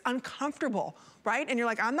area, it's uncomfortable, right? And you're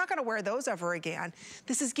like, I'm not going to wear those ever again.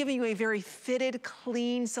 This is giving you a very fitted,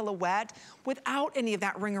 clean silhouette without any of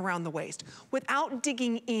that ring around the waist, without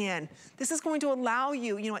digging in. This is going to allow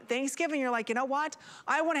you, at Thanksgiving, you're like, you know what?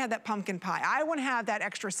 I want to have that pumpkin pie. I want to have that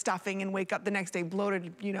extra stuffing and wake up the next day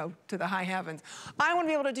bloated, to the high heavens. I want to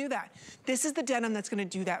be able to do that. This is the denim that's going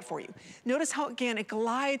to do that for you. Notice how, again, it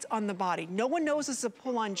glides on the body. No one knows this is a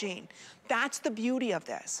pull-on jean. That's the beauty of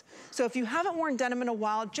this. So if you haven't worn denim in a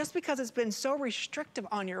while, just because it's been so restrictive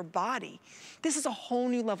on your body, this is a whole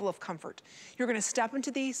new level of comfort. You're gonna step into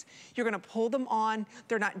these, you're gonna pull them on,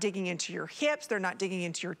 they're not digging into your hips, they're not digging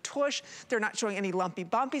into your tush, they're not showing any lumpy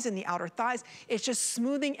bumpies in the outer thighs, it's just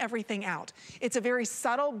smoothing everything out. It's a very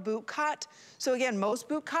subtle boot cut, cut. So again, most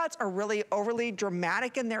boot cuts are really overly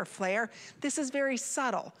dramatic in their flare. This is very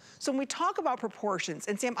subtle. So when we talk about proportions,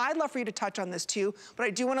 and Sam, I'd love for you to touch on this too, but I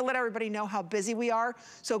do want to let everybody know how busy we are.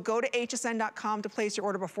 So go to hsn.com to place your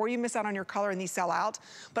order before you miss out on your color and these sell out.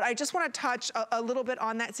 But I just want to touch a little bit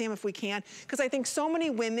on that, Sam, if we can, because I think so many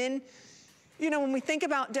women, you know, when we think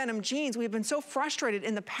about denim jeans, we've been so frustrated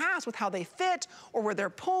in the past with how they fit or where they're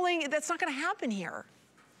pulling. That's not gonna happen here.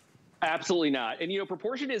 Absolutely not. And, you know,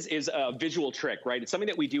 proportion is a visual trick, right? It's something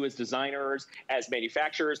that we do as designers, as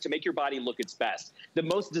manufacturers, to make your body look its best. The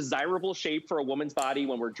most desirable shape for a woman's body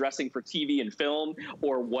when we're dressing for TV and film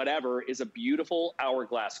or whatever is a beautiful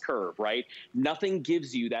hourglass curve, right? Nothing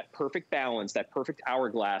gives you that perfect balance, that perfect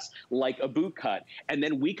hourglass like a boot cut. And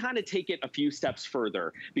then we kind of take it a few steps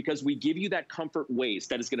further because we give you that comfort waist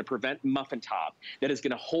that is going to prevent muffin top, that is going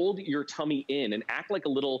to hold your tummy in and act like a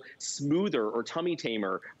little smoother or tummy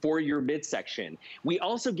tamer for your midsection. We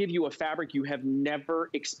also give you a fabric you have never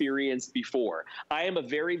experienced before. I am a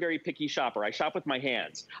very, very picky shopper. I shop with my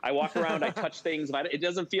hands. I walk around, I touch things. If it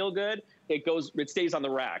doesn't feel good, it stays on the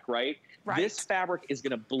rack, right? This fabric is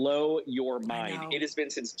going to blow your mind. It has been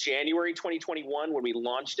since January 2021 when we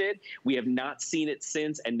launched it. We have not seen it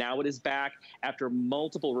since, and now it is back after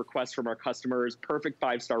multiple requests from our customers, perfect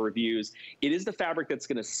 5-star reviews. It is the fabric that's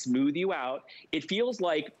going to smooth you out. It feels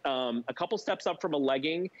like a couple steps up from a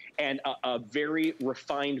legging and a very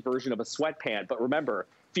refined version of a sweatpant. But remember,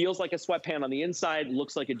 feels like a sweatpant on the inside,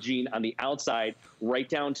 looks like a jean on the outside, right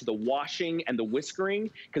down to the washing and the whiskering,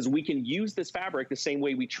 because we can use this fabric the same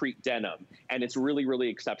way we treat denim. And it's really, really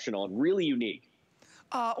exceptional and really unique.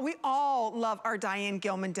 We all love our Diane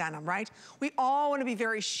Gilman denim, right? We all want to be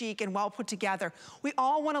very chic and well put together. We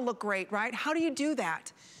all want to look great, right? How do you do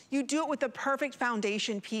that? You do it with the perfect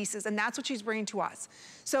foundation pieces, and that's what she's bringing to us.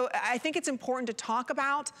 So I think it's important to talk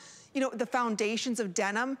about, you know, the foundations of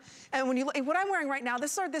denim. And when you look, what I'm wearing right now,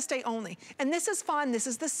 this is our this day only. And this is fun, this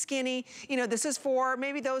is the skinny, you know, this is for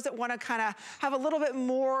maybe those that wanna kinda have a little bit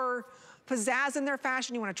more pizzazz in their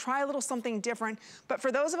fashion, you wanna try a little something different. But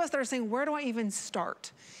for those of us that are saying, where do I even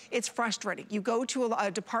start? It's frustrating. You go to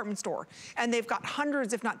a department store and they've got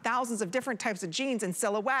hundreds, if not thousands of different types of jeans and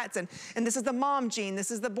silhouettes. And this is the mom jean,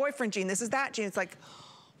 this is the boyfriend jean, this is that jean. It's like,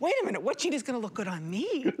 wait a minute, what jean is gonna look good on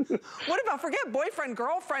me? What about, forget boyfriend,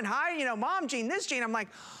 girlfriend, hi, you know, mom jean, this jean. I'm like,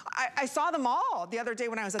 I saw them all the other day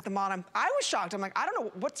when I was at the mall. I was shocked. I'm like, I don't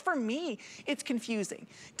know, what's for me? It's confusing.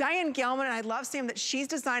 Diane Gilman, and I love Sam that she's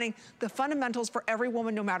designing the fundamentals for every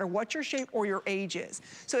woman, no matter what your shape or your age is.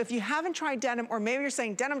 So if you haven't tried denim, or maybe you're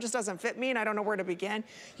saying denim just doesn't fit me and I don't know where to begin,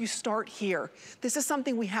 you start here. This is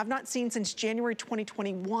something we have not seen since January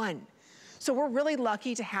 2021. So we're really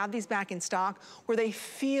lucky to have these back in stock where they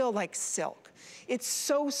feel like silk. It's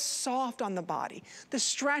so soft on the body. The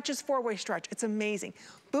stretch is 4-way stretch. It's amazing.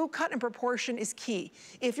 Boot cut and proportion is key.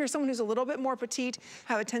 If you're someone who's a little bit more petite,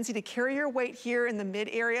 have a tendency to carry your weight here in the mid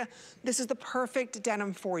area, this is the perfect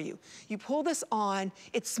denim for you. You pull this on,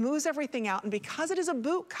 it smooths everything out, and because it is a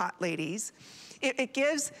boot cut, ladies, it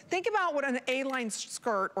gives, think about what an A-line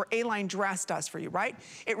skirt or A-line dress does for you, right?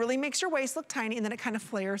 It really makes your waist look tiny and then it kind of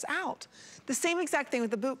flares out. The same exact thing with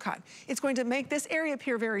the boot cut. It's going to make this area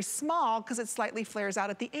appear very small because it slightly flares out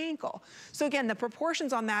at the ankle. So again, the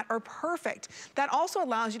proportions on that are perfect. That also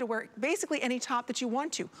allows you to wear basically any top that you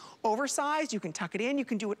want to. Oversized, you can tuck it in, you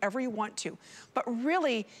can do whatever you want to. But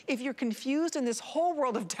really, if you're confused in this whole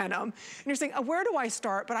world of denim, and you're saying, where do I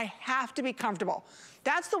start? But I have to be comfortable.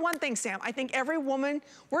 That's the one thing, Sam. I think every woman,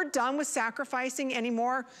 we're done with sacrificing any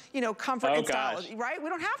more, you know, comfort and style, right? We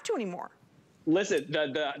don't have to anymore. Listen,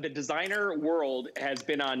 the designer world has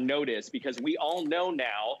been on notice because we all know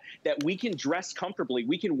now that we can dress comfortably.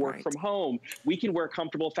 We can work from home. We can wear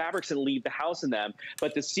comfortable fabrics and leave the house in them.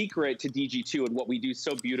 But the secret to DG2 and what we do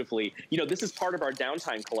so beautifully, you know, this is part of our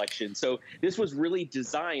downtime collection. So this was really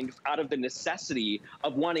designed out of the necessity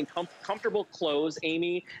of wanting comfortable clothes,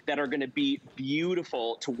 Amy, that are going to be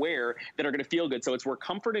beautiful to wear, that are going to feel good. So it's where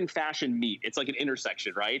comfort and fashion meet. It's like an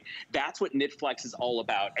intersection, right? That's what Knit Flex is all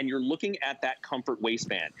about. And you're looking at that comfort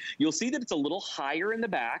waistband. You'll see that it's a little higher in the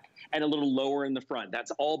back and a little lower in the front.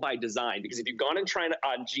 That's all by design, because if you've gone and tried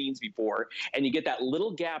on jeans before and you get that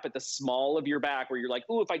little gap at the small of your back where you're like,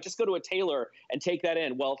 ooh, if I just go to a tailor and take that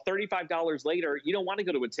in, well, $35 later, you don't want to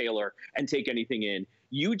go to a tailor and take anything in.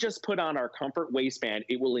 You just put on our comfort waistband.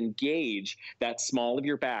 It will engage that small of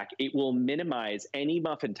your back. It will minimize any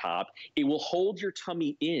muffin top. It will hold your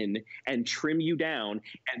tummy in and trim you down.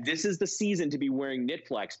 And this is the season to be wearing knit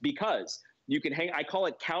flex because you can hang, I call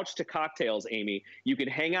it couch to cocktails, Amy. You can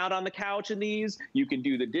hang out on the couch in these, you can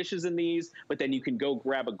do the dishes in these, but then you can go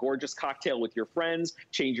grab a gorgeous cocktail with your friends,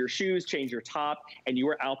 change your shoes, change your top, and you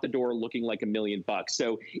are out the door looking like $1,000,000.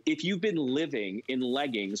 So if you've been living in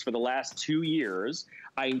leggings for the last 2 years,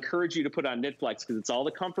 I encourage you to put on knit flex because it's all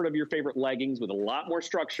the comfort of your favorite leggings with a lot more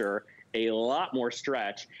structure, a lot more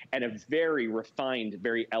stretch, and a very refined,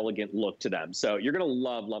 very elegant look to them. So you're gonna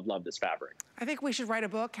love, love, love this fabric. I think we should write a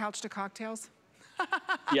book, Couch to Cocktails.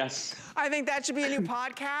 Yes. I think that should be a new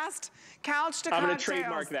podcast. Couch to Cocktails. I'm going to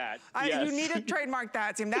trademark that. Yes. You need to trademark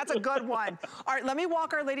that, Tim. That's a good one. All right, let me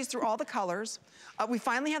walk our ladies through all the colors. We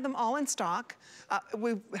finally have them all in stock.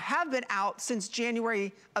 We have been out since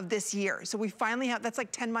January of this year. So we finally have, that's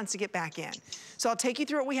like 10 months to get back in. So I'll take you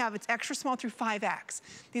through what we have. It's extra small through 5X.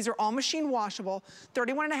 These are all machine washable,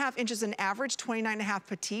 31.5 inches in average, 29.5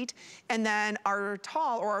 petite. And then our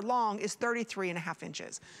tall or our long is 33.5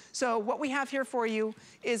 inches. So what we have here for you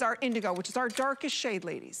is our indigo, which is our darkest shade,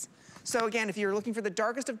 ladies. So again, if you're looking for the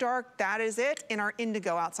darkest of dark, that is it in our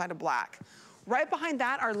indigo outside of black. Right behind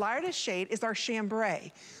that, our lightest shade is our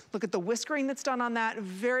chambray. Look at the whiskering that's done on that.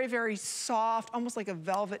 Very, very soft, almost like a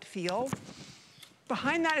velvet feel.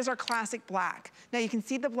 Behind that is our classic black. Now you can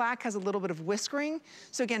see the black has a little bit of whiskering.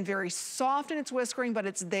 So again, very soft in its whiskering, but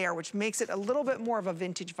it's there, which makes it a little bit more of a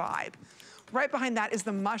vintage vibe. Right behind that is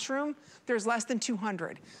the mushroom. There's less than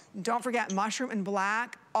 200. Don't forget, mushroom and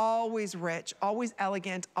black, always rich, always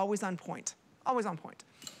elegant, always on point. Always on point.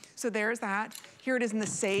 So there's that. Here it is in the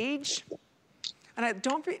sage. And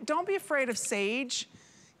don't be afraid of sage,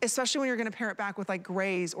 especially when you're gonna pair it back with like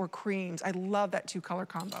grays or creams. I love that 2-color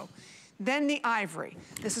combo. Then the ivory.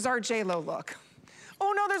 This is our J-Lo look.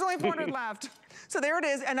 Oh no, there's only 400 left. So there it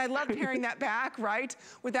is, and I love pairing that back, right?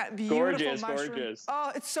 With that beautiful mushroom. Gorgeous.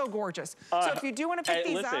 Oh, it's so gorgeous. So if you do wanna pick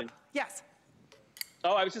these up, yes.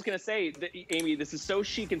 Oh, I was just gonna say, Amy, this is so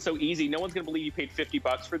chic and so easy. No one's gonna believe you paid 50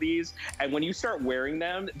 bucks for these. And when you start wearing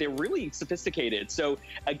them, they're really sophisticated. So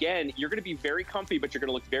again, you're gonna be very comfy, but you're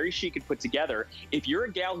gonna look very chic and put together. If you're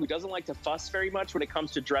a gal who doesn't like to fuss very much when it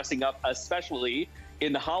comes to dressing up, especially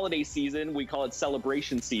in the holiday season, we call it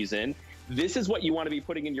celebration season, this is what you want to be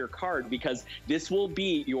putting in your cart because this will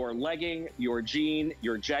be your legging, your jean,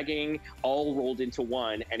 your jegging, all rolled into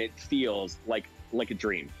one, and it feels like a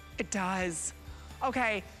dream. It does.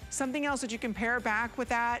 Okay, something else that you can pair back with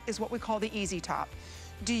that is what we call the easy top.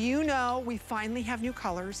 Do you know we finally have new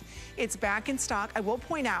colors? It's back in stock. I will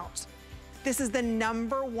point out, this is the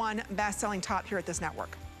 #1 best-selling top here at this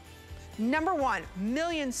network. #1,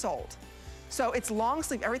 millions sold. So it's long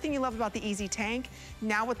sleeve, everything you love about the Easy Tank,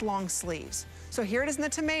 now with long sleeves. So here it is in the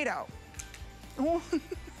tomato. Oh.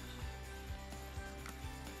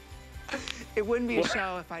 It wouldn't be a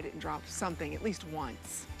show if I didn't drop something at least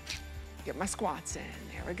once. Get my squats in,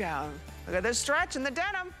 there we go. Look at this stretch in the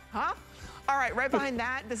denim, huh? All right, right behind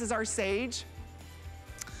that, this is our sage.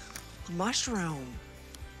 Mushroom,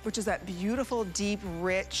 which is that beautiful, deep,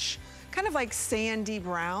 rich, kind of like sandy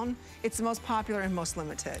brown. It's the most popular and most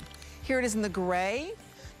limited. Here it is in the gray.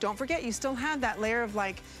 Don't forget, you still have that layer of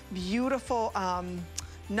like beautiful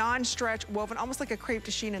non-stretch woven, almost like a crepe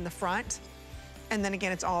de chine in the front. And then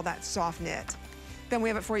again, it's all that soft knit. Then we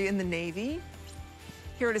have it for you in the navy.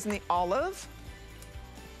 Here it is in the olive.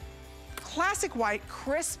 Classic white,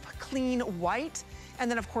 crisp, clean white.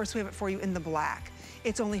 And then of course we have it for you in the black.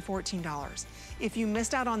 It's only $14. If you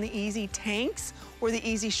missed out on the easy tanks or the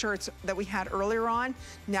easy shirts that we had earlier on,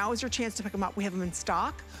 now is your chance to pick them up. We have them in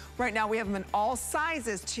stock. Right now we have them in all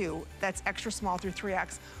sizes too. That's extra small through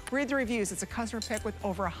 3X. Read the reviews. It's a customer pick with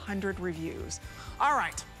over 100 reviews. All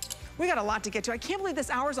right, we got a lot to get to. I can't believe this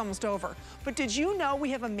hour's almost over. But did you know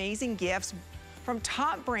we have amazing gifts from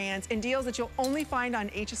top brands and deals that you'll only find on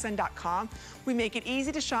hsn.com. We make it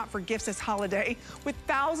easy to shop for gifts this holiday with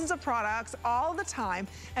thousands of products all the time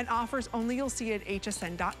and offers only you'll see at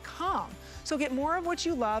hsn.com. So get more of what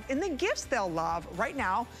you love and the gifts they'll love right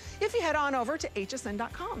now if you head on over to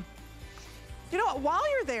hsn.com. You know what, while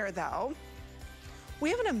you're there though, we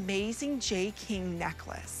have an amazing J. King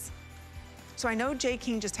necklace. So I know J.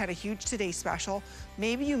 King just had a huge Today special.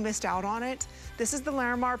 Maybe you missed out on it. This is the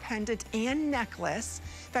Larimar pendant and necklace.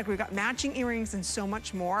 In fact, we've got matching earrings and so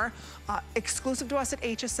much more. Exclusive to us at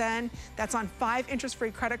HSN. That's on 5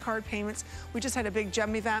 interest-free credit card payments. We just had a big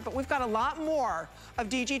gem event, but we've got a lot more of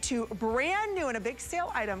DG2 brand new and a big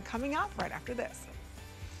sale item coming up right after this.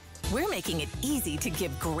 We're making it easy to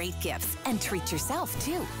give great gifts and treat yourself,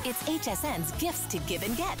 too. It's HSN's Gifts to Give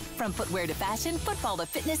and Get. From footwear to fashion, football to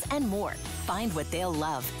fitness, and more. Find what they'll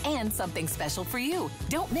love and something special for you.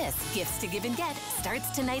 Don't miss Gifts to Give and Get.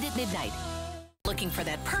 Starts tonight at midnight. Looking for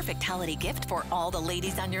that perfect holiday gift for all the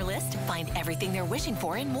ladies on your list? Find everything they're wishing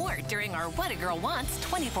for and more during our What a Girl Wants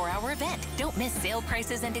 24-hour event. Don't miss sale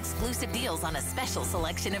prices and exclusive deals on a special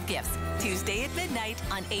selection of gifts. Tuesday at midnight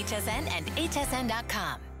on HSN and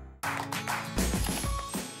hsn.com.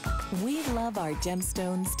 We love our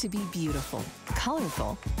gemstones to be beautiful,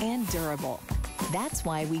 colorful, and durable. That's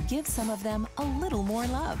why we give some of them a little more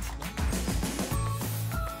love.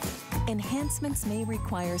 Enhancements may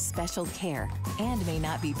require special care and may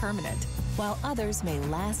not be permanent, while others may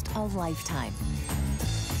last a lifetime.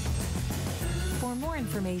 For more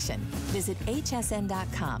information, visit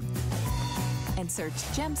hsn.com and search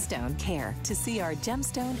Gemstone Care to see our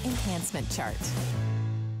gemstone enhancement chart.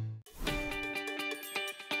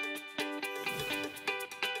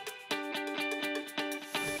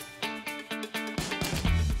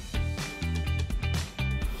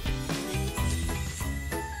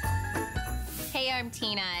 I'm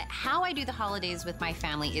Tina. How I do the holidays with my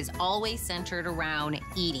family is always centered around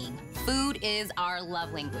eating. Food is our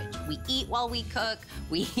love language. We eat while we cook,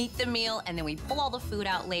 we eat the meal, and then we pull all the food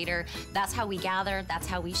out later. That's how we gather, that's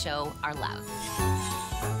how we show our love.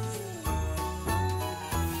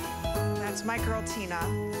 That's my girl, Tina.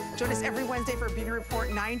 Join us every Wednesday for a Beauty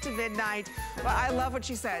Report, 9 to midnight. Well, I love what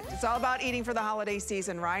she said. It's all about eating for the holiday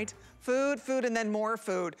season, right? Food, food, and then more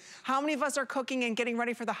food. How many of us are cooking and getting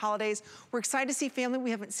ready for the holidays? We're excited to see family we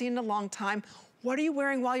haven't seen in a long time. What are you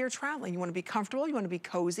wearing while you're traveling? You want to be comfortable, you want to be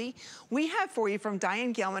cozy? We have for you from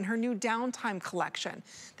Diane Gilman, her new Downtime collection.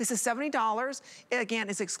 This is $70. Again,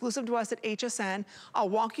 it's exclusive to us at HSN. I'll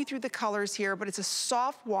walk you through the colors here, but it's a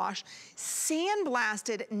soft wash,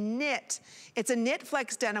 sandblasted knit. It's a knit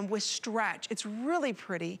flex denim with stretch. It's really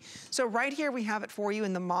pretty. So right here we have it for you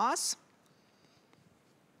in the moss.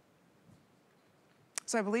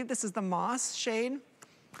 So I believe this is the moss shade.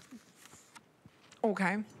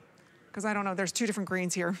 Okay. Because I don't know, there's two different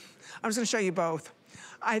greens here. I'm just gonna show you both.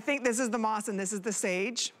 I think this is the moss and this is the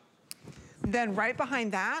sage. Then right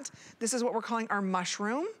behind that, this is what we're calling our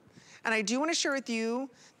mushroom. And I do wanna share with you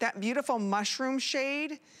that beautiful mushroom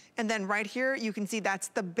shade. And then right here, you can see that's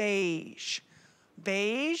the beige.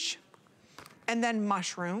 Beige, and then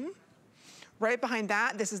mushroom. Right behind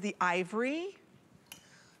that, this is the ivory.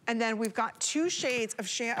 And then we've got two shades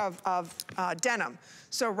of denim.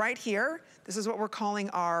 So right here, this is what we're calling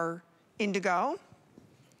our indigo.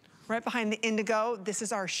 Right behind the indigo, this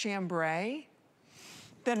is our chambray.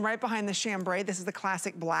 Then right behind the chambray, this is the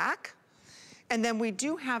classic black. And then we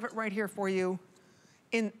do have it right here for you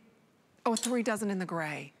in, 3 dozen in the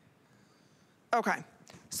gray. Okay,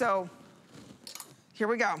 so here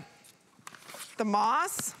we go. The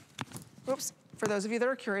moss, oops, for those of you that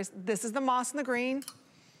are curious, this is the moss in the green.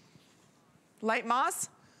 Light moss,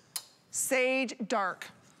 sage, dark.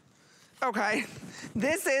 Okay,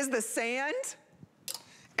 this is the sand,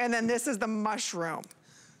 and then this is the mushroom.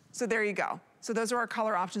 So there you go. So those are our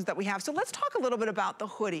color options that we have. So let's talk a little bit about the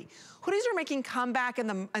hoodie. Hoodies are making comeback in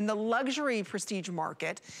the luxury prestige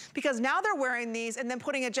market because now they're wearing these and then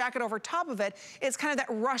putting a jacket over top of it. It's kind of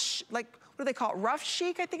that rush, like, what do they call it? Rough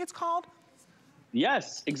chic, I think it's called.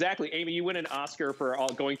 Yes, exactly. Amy, you win an Oscar for all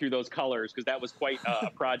going through those colors because that was quite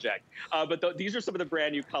a project. But these are some of the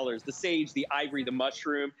brand new colors. The sage, the ivory, the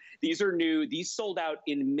mushroom. These are new. These sold out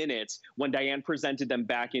in minutes when Diane presented them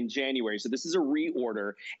back in January. So this is a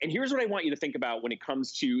reorder. And here's what I want you to think about when it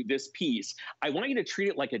comes to this piece. I want you to treat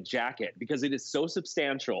it like a jacket because it is so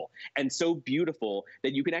substantial and so beautiful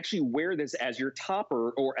that you can actually wear this as your topper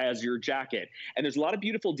or as your jacket. And there's a lot of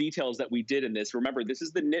beautiful details that we did in this. Remember, this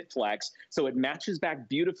is the knit flex, so it matches back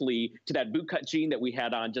beautifully to that bootcut jean that we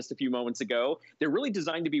had on just a few moments ago. They're really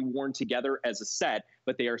designed to be worn together as a set,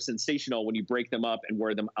 but they are sensational when you break them up and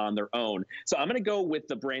wear them on their own. So I'm going to go with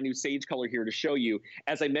the brand new sage color here to show you.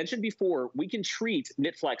 As I mentioned before, we can treat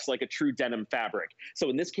knit flex like a true denim fabric. So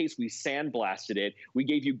in this case, we sandblasted it. We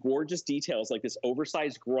gave you gorgeous details like this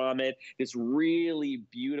oversized grommet, this really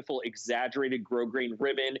beautiful exaggerated grosgrain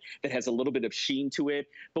ribbon that has a little bit of sheen to it.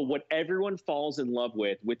 But what everyone falls in love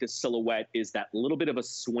with this silhouette is that little bit of a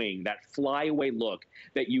swing, that flyaway look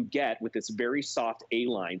that you get with this very soft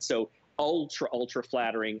A-line. So ultra, ultra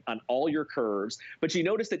flattering on all your curves. But you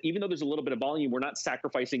notice that even though there's a little bit of volume, we're not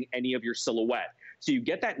sacrificing any of your silhouette. So you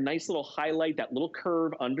get that nice little highlight, that little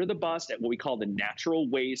curve under the bust at what we call the natural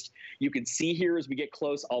waist. You can see here as we get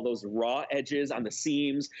close, all those raw edges on the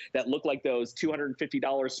seams that look like those $250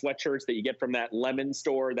 sweatshirts that you get from that Lemon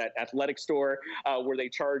store, that athletic store, where they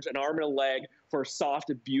charge an arm and a leg for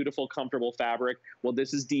soft, beautiful, comfortable fabric. Well,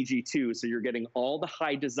 this is DG2, so you're getting all the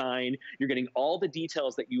high design, you're getting all the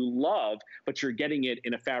details that you love, but you're getting it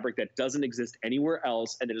in a fabric that doesn't exist anywhere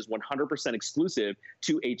else, and it is 100% exclusive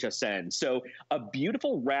to HSN. So a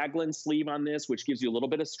beautiful raglan sleeve on this, which gives you a little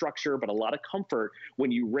bit of structure, but a lot of comfort when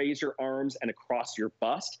you raise your arms and across your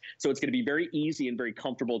bust. So it's gonna be very easy and very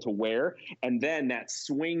comfortable to wear. And then that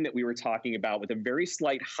swing that we were talking about with a very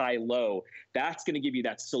slight high-low, that's gonna give you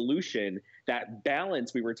that solution, that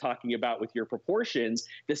balance we were talking about with your proportions,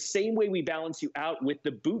 the same way we balance you out with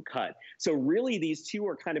the boot cut. So really these two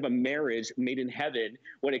are kind of a marriage made in heaven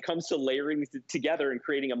when it comes to layering together and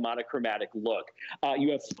creating a monochromatic look.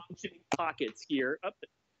 You have functioning pockets here.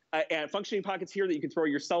 And functioning pockets here that you can throw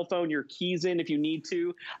your cell phone, your keys in if you need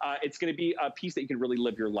to. It's gonna be a piece that you can really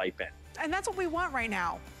live your life in. And that's what we want right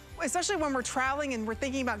now, especially when we're traveling and we're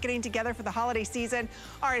thinking about getting together for the holiday season.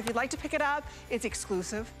 All right, if you'd like to pick it up, it's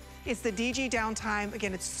exclusive. It's the DG Downtime.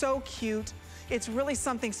 Again, it's so cute. It's really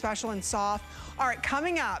something special and soft. All right,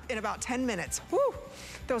 coming up in about 10 minutes. Whew,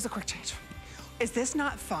 that was a quick change. Is this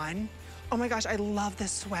not fun? Oh my gosh, I love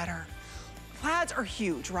this sweater. Plaids are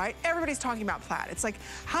huge, right? Everybody's talking about plaid. It's like,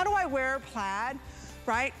 how do I wear plaid,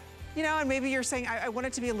 right? You know, and maybe you're saying, I want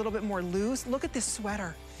it to be a little bit more loose. Look at this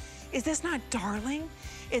sweater. Is this not darling?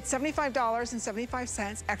 It's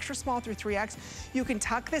 $75.75, extra small through 3X. You can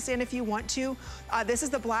tuck this in if you want to. This is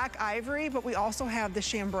the black ivory, but we also have the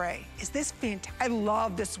chambray. Is this fantastic? I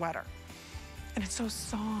love this sweater. And it's so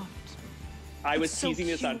soft. I was teasing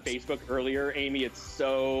this on Facebook earlier, Amy. It's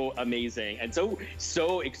so amazing and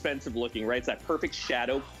so expensive looking, right? It's that perfect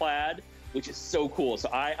shadow plaid, which is so cool. So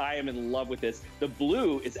I am in love with this. The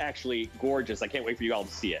blue is actually gorgeous. I can't wait for you all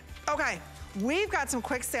to see it. Okay, we've got some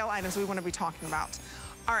quick sale items we want to be talking about.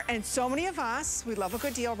 All right, and so many of us, we love a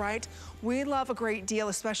good deal, right? We love a great deal,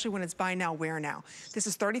 especially when it's buy now, wear now. This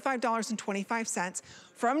is $35.25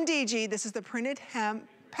 from DG. This is the printed hem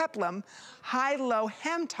peplum high-low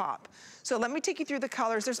hem top. So let me take you through the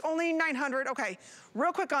colors. There's only 900. Okay,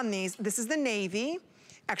 real quick on these. This is the navy,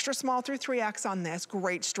 extra small through 3X on this.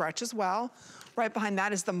 Great stretch as well. Right behind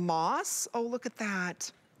that is the moss. Oh, look at that.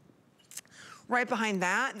 Right behind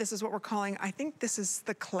that, this is what we're calling, I think this is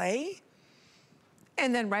the clay.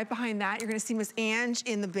 And then right behind that, you're gonna see Miss Ange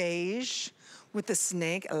in the beige with the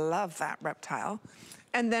snake. I love that reptile.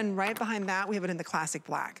 And then right behind that, we have it in the classic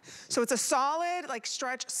black. So it's a solid, like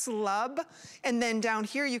stretch slub. And then down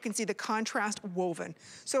here, you can see the contrast woven.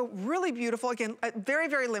 So really beautiful. Again, very,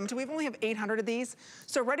 very limited. We only have 800 of these.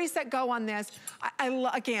 So ready, set, go on this.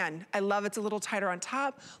 Again, I love it's a little tighter on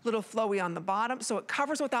top, a little flowy on the bottom. So it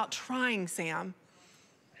covers without trying, Sam.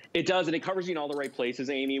 It does, and it covers you in all the right places,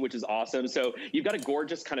 Amy, which is awesome. So you've got a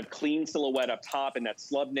gorgeous kind of clean silhouette up top and that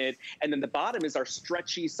slub knit. And then the bottom is our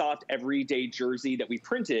stretchy, soft, everyday jersey that we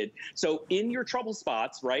printed. So in your trouble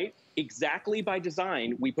spots, right, exactly by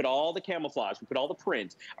design, we put all the camouflage, we put all the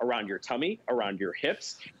print around your tummy, around your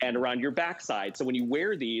hips, and around your backside. So when you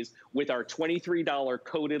wear these with our $23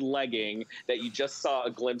 coated legging that you just saw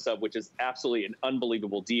a glimpse of, which is absolutely an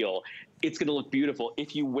unbelievable deal, it's gonna look beautiful.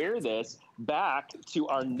 If you wear this back to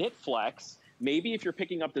our knit flex, maybe if you're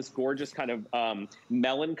picking up this gorgeous kind of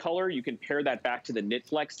melon color, you can pair that back to the knit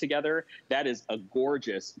flex together. That is a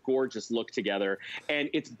gorgeous, gorgeous look together.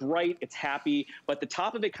 And it's bright, it's happy, but the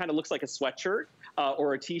top of it kind of looks like a sweatshirt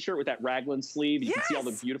or a t-shirt with that raglan sleeve. You can see all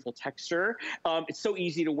the beautiful texture. It's so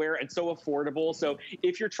easy to wear and so affordable. So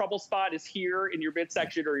if your trouble spot is here in your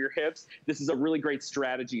midsection or your hips, this is a really great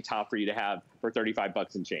strategy top for you to have for 35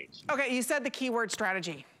 bucks and change. Okay, you said the keyword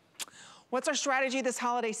strategy. What's our strategy this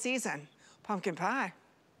holiday season? Pumpkin pie,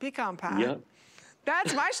 pecan pie. Yep.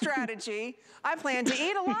 That's my strategy. I plan to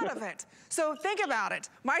eat a lot of it. So think about it.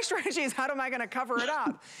 My strategy is how am I gonna cover it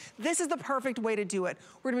up? This is the perfect way to do it.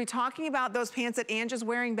 We're gonna be talking about those pants that Ange is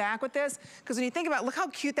wearing back with this, because when you think about it, look how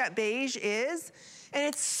cute that beige is, and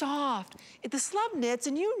it's soft. The slub knits,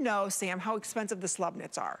 and you know, Sam, how expensive the slub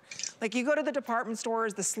knits are. Like you go to the department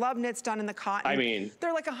stores, the slub knits done in the cotton, I mean,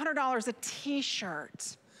 they're like $100 a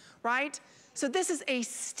t-shirt, right? So this is a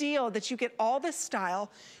steal that you get all this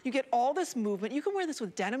style, you get all this movement. You can wear this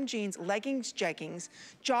with denim jeans, leggings, jeggings,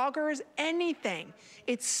 joggers, anything.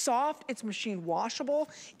 It's soft, it's machine washable,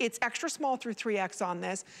 it's extra small through 3X on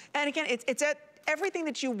this. And again, it's at everything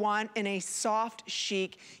that you want in a soft,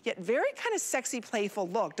 chic, yet very kind of sexy, playful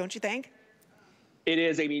look, don't you think? It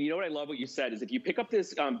is, Amy. You know what I love what you said is if you pick up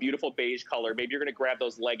this beautiful beige color, maybe you're going to grab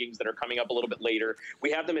those leggings that are coming up a little bit later.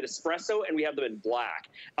 We have them in espresso and we have them in black.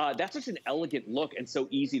 That's such an elegant look and so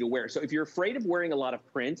easy to wear. So if you're afraid of wearing a lot of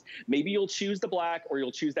print, maybe you'll choose the black or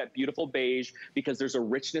you'll choose that beautiful beige because there's a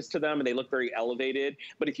richness to them and they look very elevated.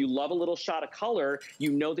 But if you love a little shot of color,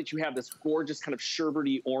 you know that you have this gorgeous kind of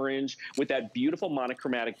sherbety orange with that beautiful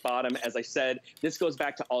monochromatic bottom. As I said, this goes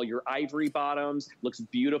back to all your ivory bottoms. Looks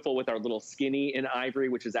beautiful with our little skinny in ivory,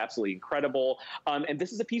 which is absolutely incredible. And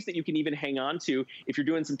this is a piece that you can even hang on to if you're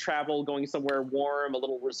doing some travel, going somewhere warm, a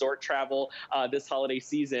little resort travel this holiday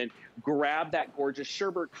season. Grab that gorgeous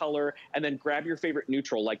sherbet color and then grab your favorite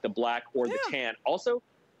neutral like the black or the tan. Also,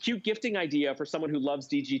 cute gifting idea for someone who loves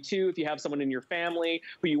DG2. If you have someone in your family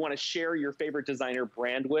who you want to share your favorite designer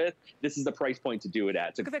brand with, this is the price point to do it at.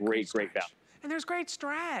 It's a great value. And there's great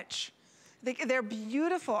stretch. They're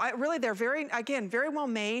beautiful. Really, they're very, again, very well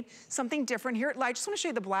made. Something different here. I just want to show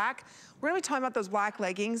you the black. We're going to be talking about those black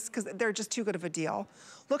leggings because they're just too good of a deal.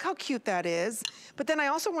 Look how cute that is. But then I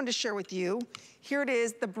also wanted to share with you, here it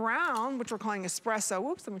is, the brown, which we're calling espresso.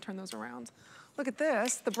 Whoops, let me turn those around. Look at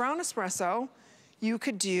this, the brown espresso. You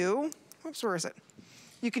could do, whoops, where is it?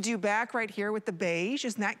 You could do back right here with the beige.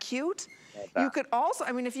 Isn't that cute? You could also,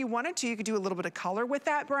 I mean, if you wanted to, you could do a little bit of color with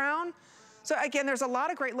that brown. So again, there's a lot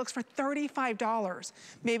of great looks for $35.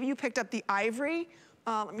 Maybe you picked up the ivory.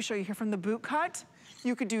 Let me show you here from the boot cut.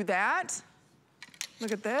 You could do that.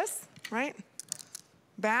 Look at this, right?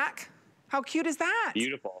 Back. How cute is that?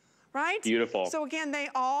 Beautiful. Right? Beautiful. So again, they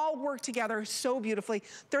all work together so beautifully.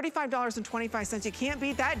 $35.25. You can't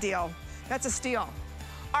beat that deal. That's a steal.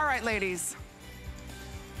 All right, ladies.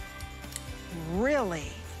 Really?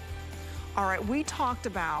 All right, we talked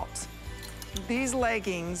about these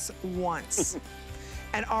leggings once,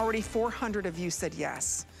 and already 400 of you said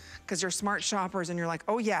yes, because you're smart shoppers and you're like,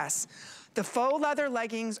 oh yes. The faux leather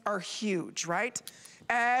leggings are huge, right?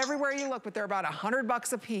 Everywhere you look, but they're about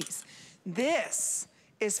 $100 a piece. This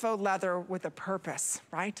is faux leather with a purpose,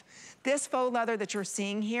 right? This faux leather that you're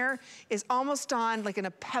seeing here is almost on like in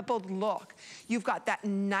a pebbled look. You've got that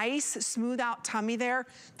nice smooth out tummy there.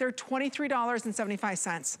 They're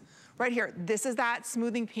 $23.75. Right here, this is that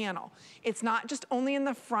smoothing panel. It's not just only in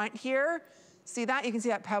the front here. See that? You can see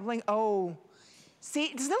that pebbling. Oh,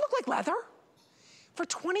 see, doesn't it look like leather? For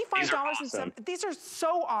 $25.07, these are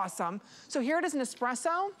so awesome. So here it is an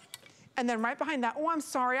espresso, and then right behind that, oh, I'm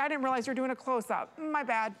sorry, I didn't realize you're doing a close-up. My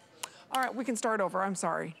bad. All right, we can start over, I'm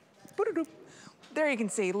sorry. There you can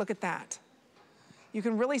see, look at that. You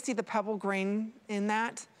can really see the pebble grain in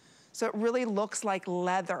that. So it really looks like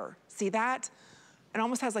leather. See that? It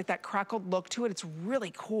almost has like that crackled look to it. It's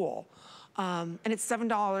really cool. And it's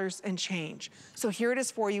 $7 and change. So here it is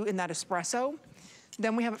for you in that espresso.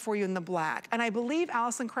 Then we have it for you in the black. And I believe,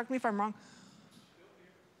 Allison, correct me if I'm wrong.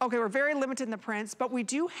 Okay, we're very limited in the prints, but we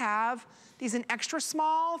do have these in extra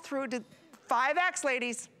small through to 5X,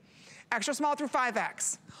 ladies. Extra small through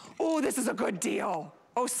 5X. Oh, this is a good deal.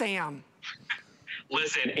 Oh, Sam.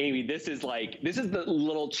 Listen, Amy, this is the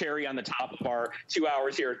little cherry on the top of our 2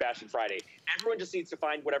 hours here at Fashion Friday. Everyone just needs to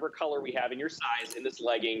find whatever color we have in your size in this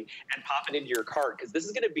legging and pop it into your cart, because this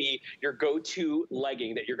is going to be your go-to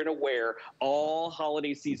legging that you're going to wear all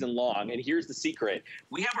holiday season long. And here's the secret.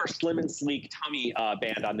 We have our slim and sleek tummy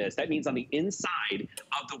band on this. That means on the inside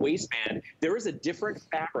of the waistband, there is a different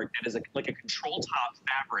fabric that is like a control top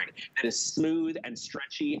fabric that is smooth and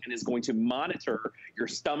stretchy and is going to monitor your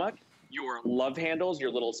stomach, your love handles,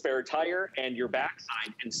 your little spare tire, and your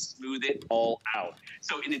backside, and smooth it all out.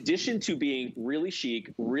 So in addition to being really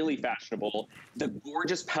chic, really fashionable, the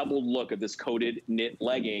gorgeous pebbled look of this coated knit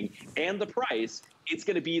legging and the price, it's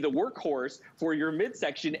going to be the workhorse for your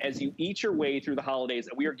midsection as you eat your way through the holidays.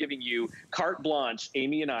 And we are giving you carte blanche,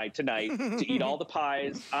 Amy and I, tonight to eat all the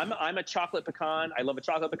pies. I'm a chocolate pecan. I love a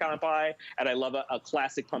chocolate pecan pie, and I love a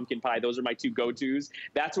classic pumpkin pie. Those are my two go-tos.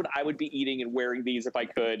 That's what I would be eating and wearing these if I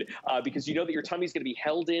could, because you know that your tummy's going to be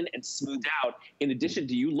held in and smoothed out, in addition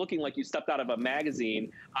to you looking like you stepped out of a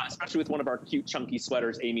magazine, especially with one of our cute chunky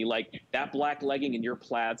sweaters, Amy, like that black legging and your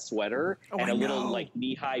plaid sweater and a little like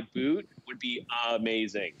knee-high boot would be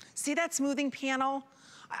amazing. See that smoothing panel?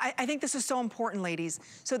 I think this is so important, ladies.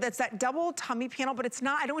 So that's that double tummy panel, but it's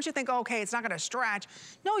not, I don't want you to think, oh, okay, it's not gonna stretch.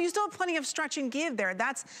 No, you still have plenty of stretch and give there.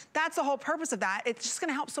 That's the whole purpose of that. It's just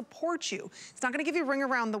gonna help support you. It's not gonna give you a ring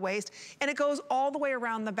around the waist, and it goes all the way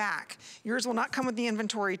around the back. Yours will not come with the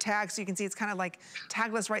inventory tag, so you can see it's kind of like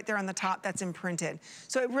tagless right there on the top that's imprinted.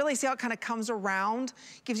 So it really, see how it kind of comes around,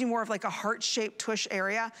 gives you more of like a heart-shaped tush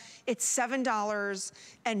area. It's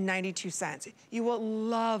 $7.92. You will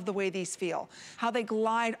love the way these feel, how they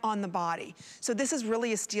glide wide on the body. So this is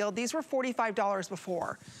really a steal. These were $45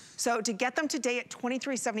 before. So to get them today at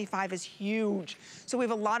 $23.75 is huge. So we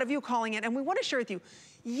have a lot of you calling in, and we want to share with you,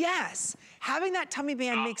 yes, having that tummy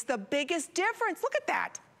band makes the biggest difference. Look at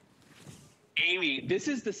that. Amy, this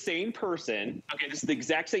is the same person. Okay, this is the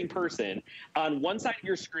exact same person. On one side of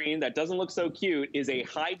your screen that doesn't look so cute is a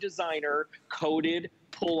high designer coated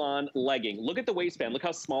pull-on legging. Look at the waistband. Look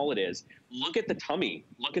how small it is. Look at the tummy.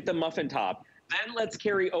 Look at the muffin top. Then let's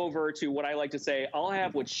carry over to what I like to say, I'll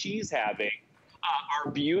have what she's having.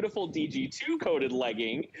 Our beautiful DG2 coated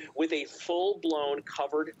legging with a full-blown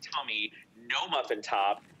covered tummy, no muffin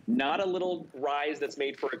top, not a little rise that's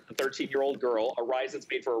made for a 13-year-old girl, a rise that's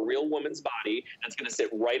made for a real woman's body that's going to sit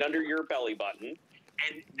right under your belly button.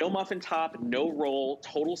 And no muffin top, no roll,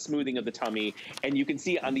 total smoothing of the tummy. And you can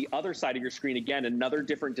see on the other side of your screen, again, another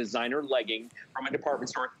different designer legging from a department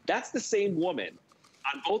store. That's the same woman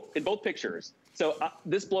in both pictures. So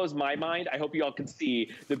this blows my mind. I hope you all can see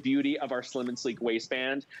the beauty of our slim and sleek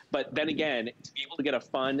waistband. But then again, to be able to get a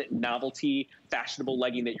fun, novelty, fashionable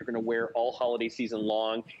legging that you're going to wear all holiday season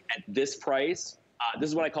long at this price, this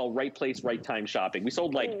is what I call right place, right time shopping. We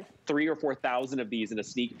sold like 3,000 or 4,000 of these in a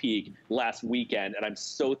sneak peek last weekend, and I'm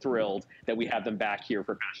so thrilled that we have them back here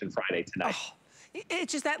for Fashion Friday tonight. Oh,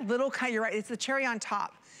 it's just that little kind, you're right, it's the cherry on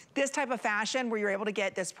top. This type of fashion where you're able to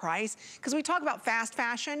get this price. Because we talk about fast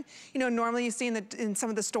fashion, you know, normally you see in some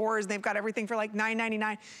of the stores, they've got everything for like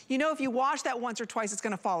 $9.99. You know, if you wash that once or twice, it's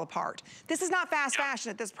gonna fall apart. This is not fast fashion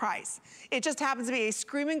at this price. It just happens to be a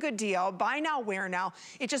screaming good deal. Buy now, wear now.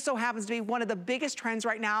 It just so happens to be one of the biggest trends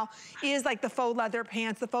right now is like the faux leather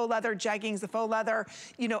pants, the faux leather jeggings, the faux leather,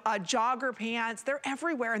 you know, jogger pants. They're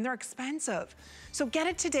everywhere and they're expensive. So get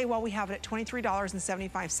it today while we have it at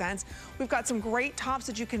 $23.75. We've got some great tops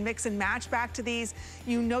that you can mix and match back to these.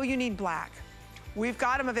 You know you need black. We've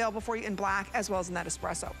got them available for you in black as well as in that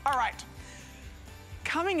espresso. All right,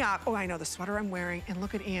 coming up, oh, I know the sweater I'm wearing, and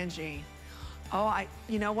look at Angie. Oh,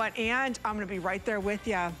 you know what, and I'm gonna be right there with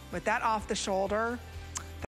you with that off the shoulder.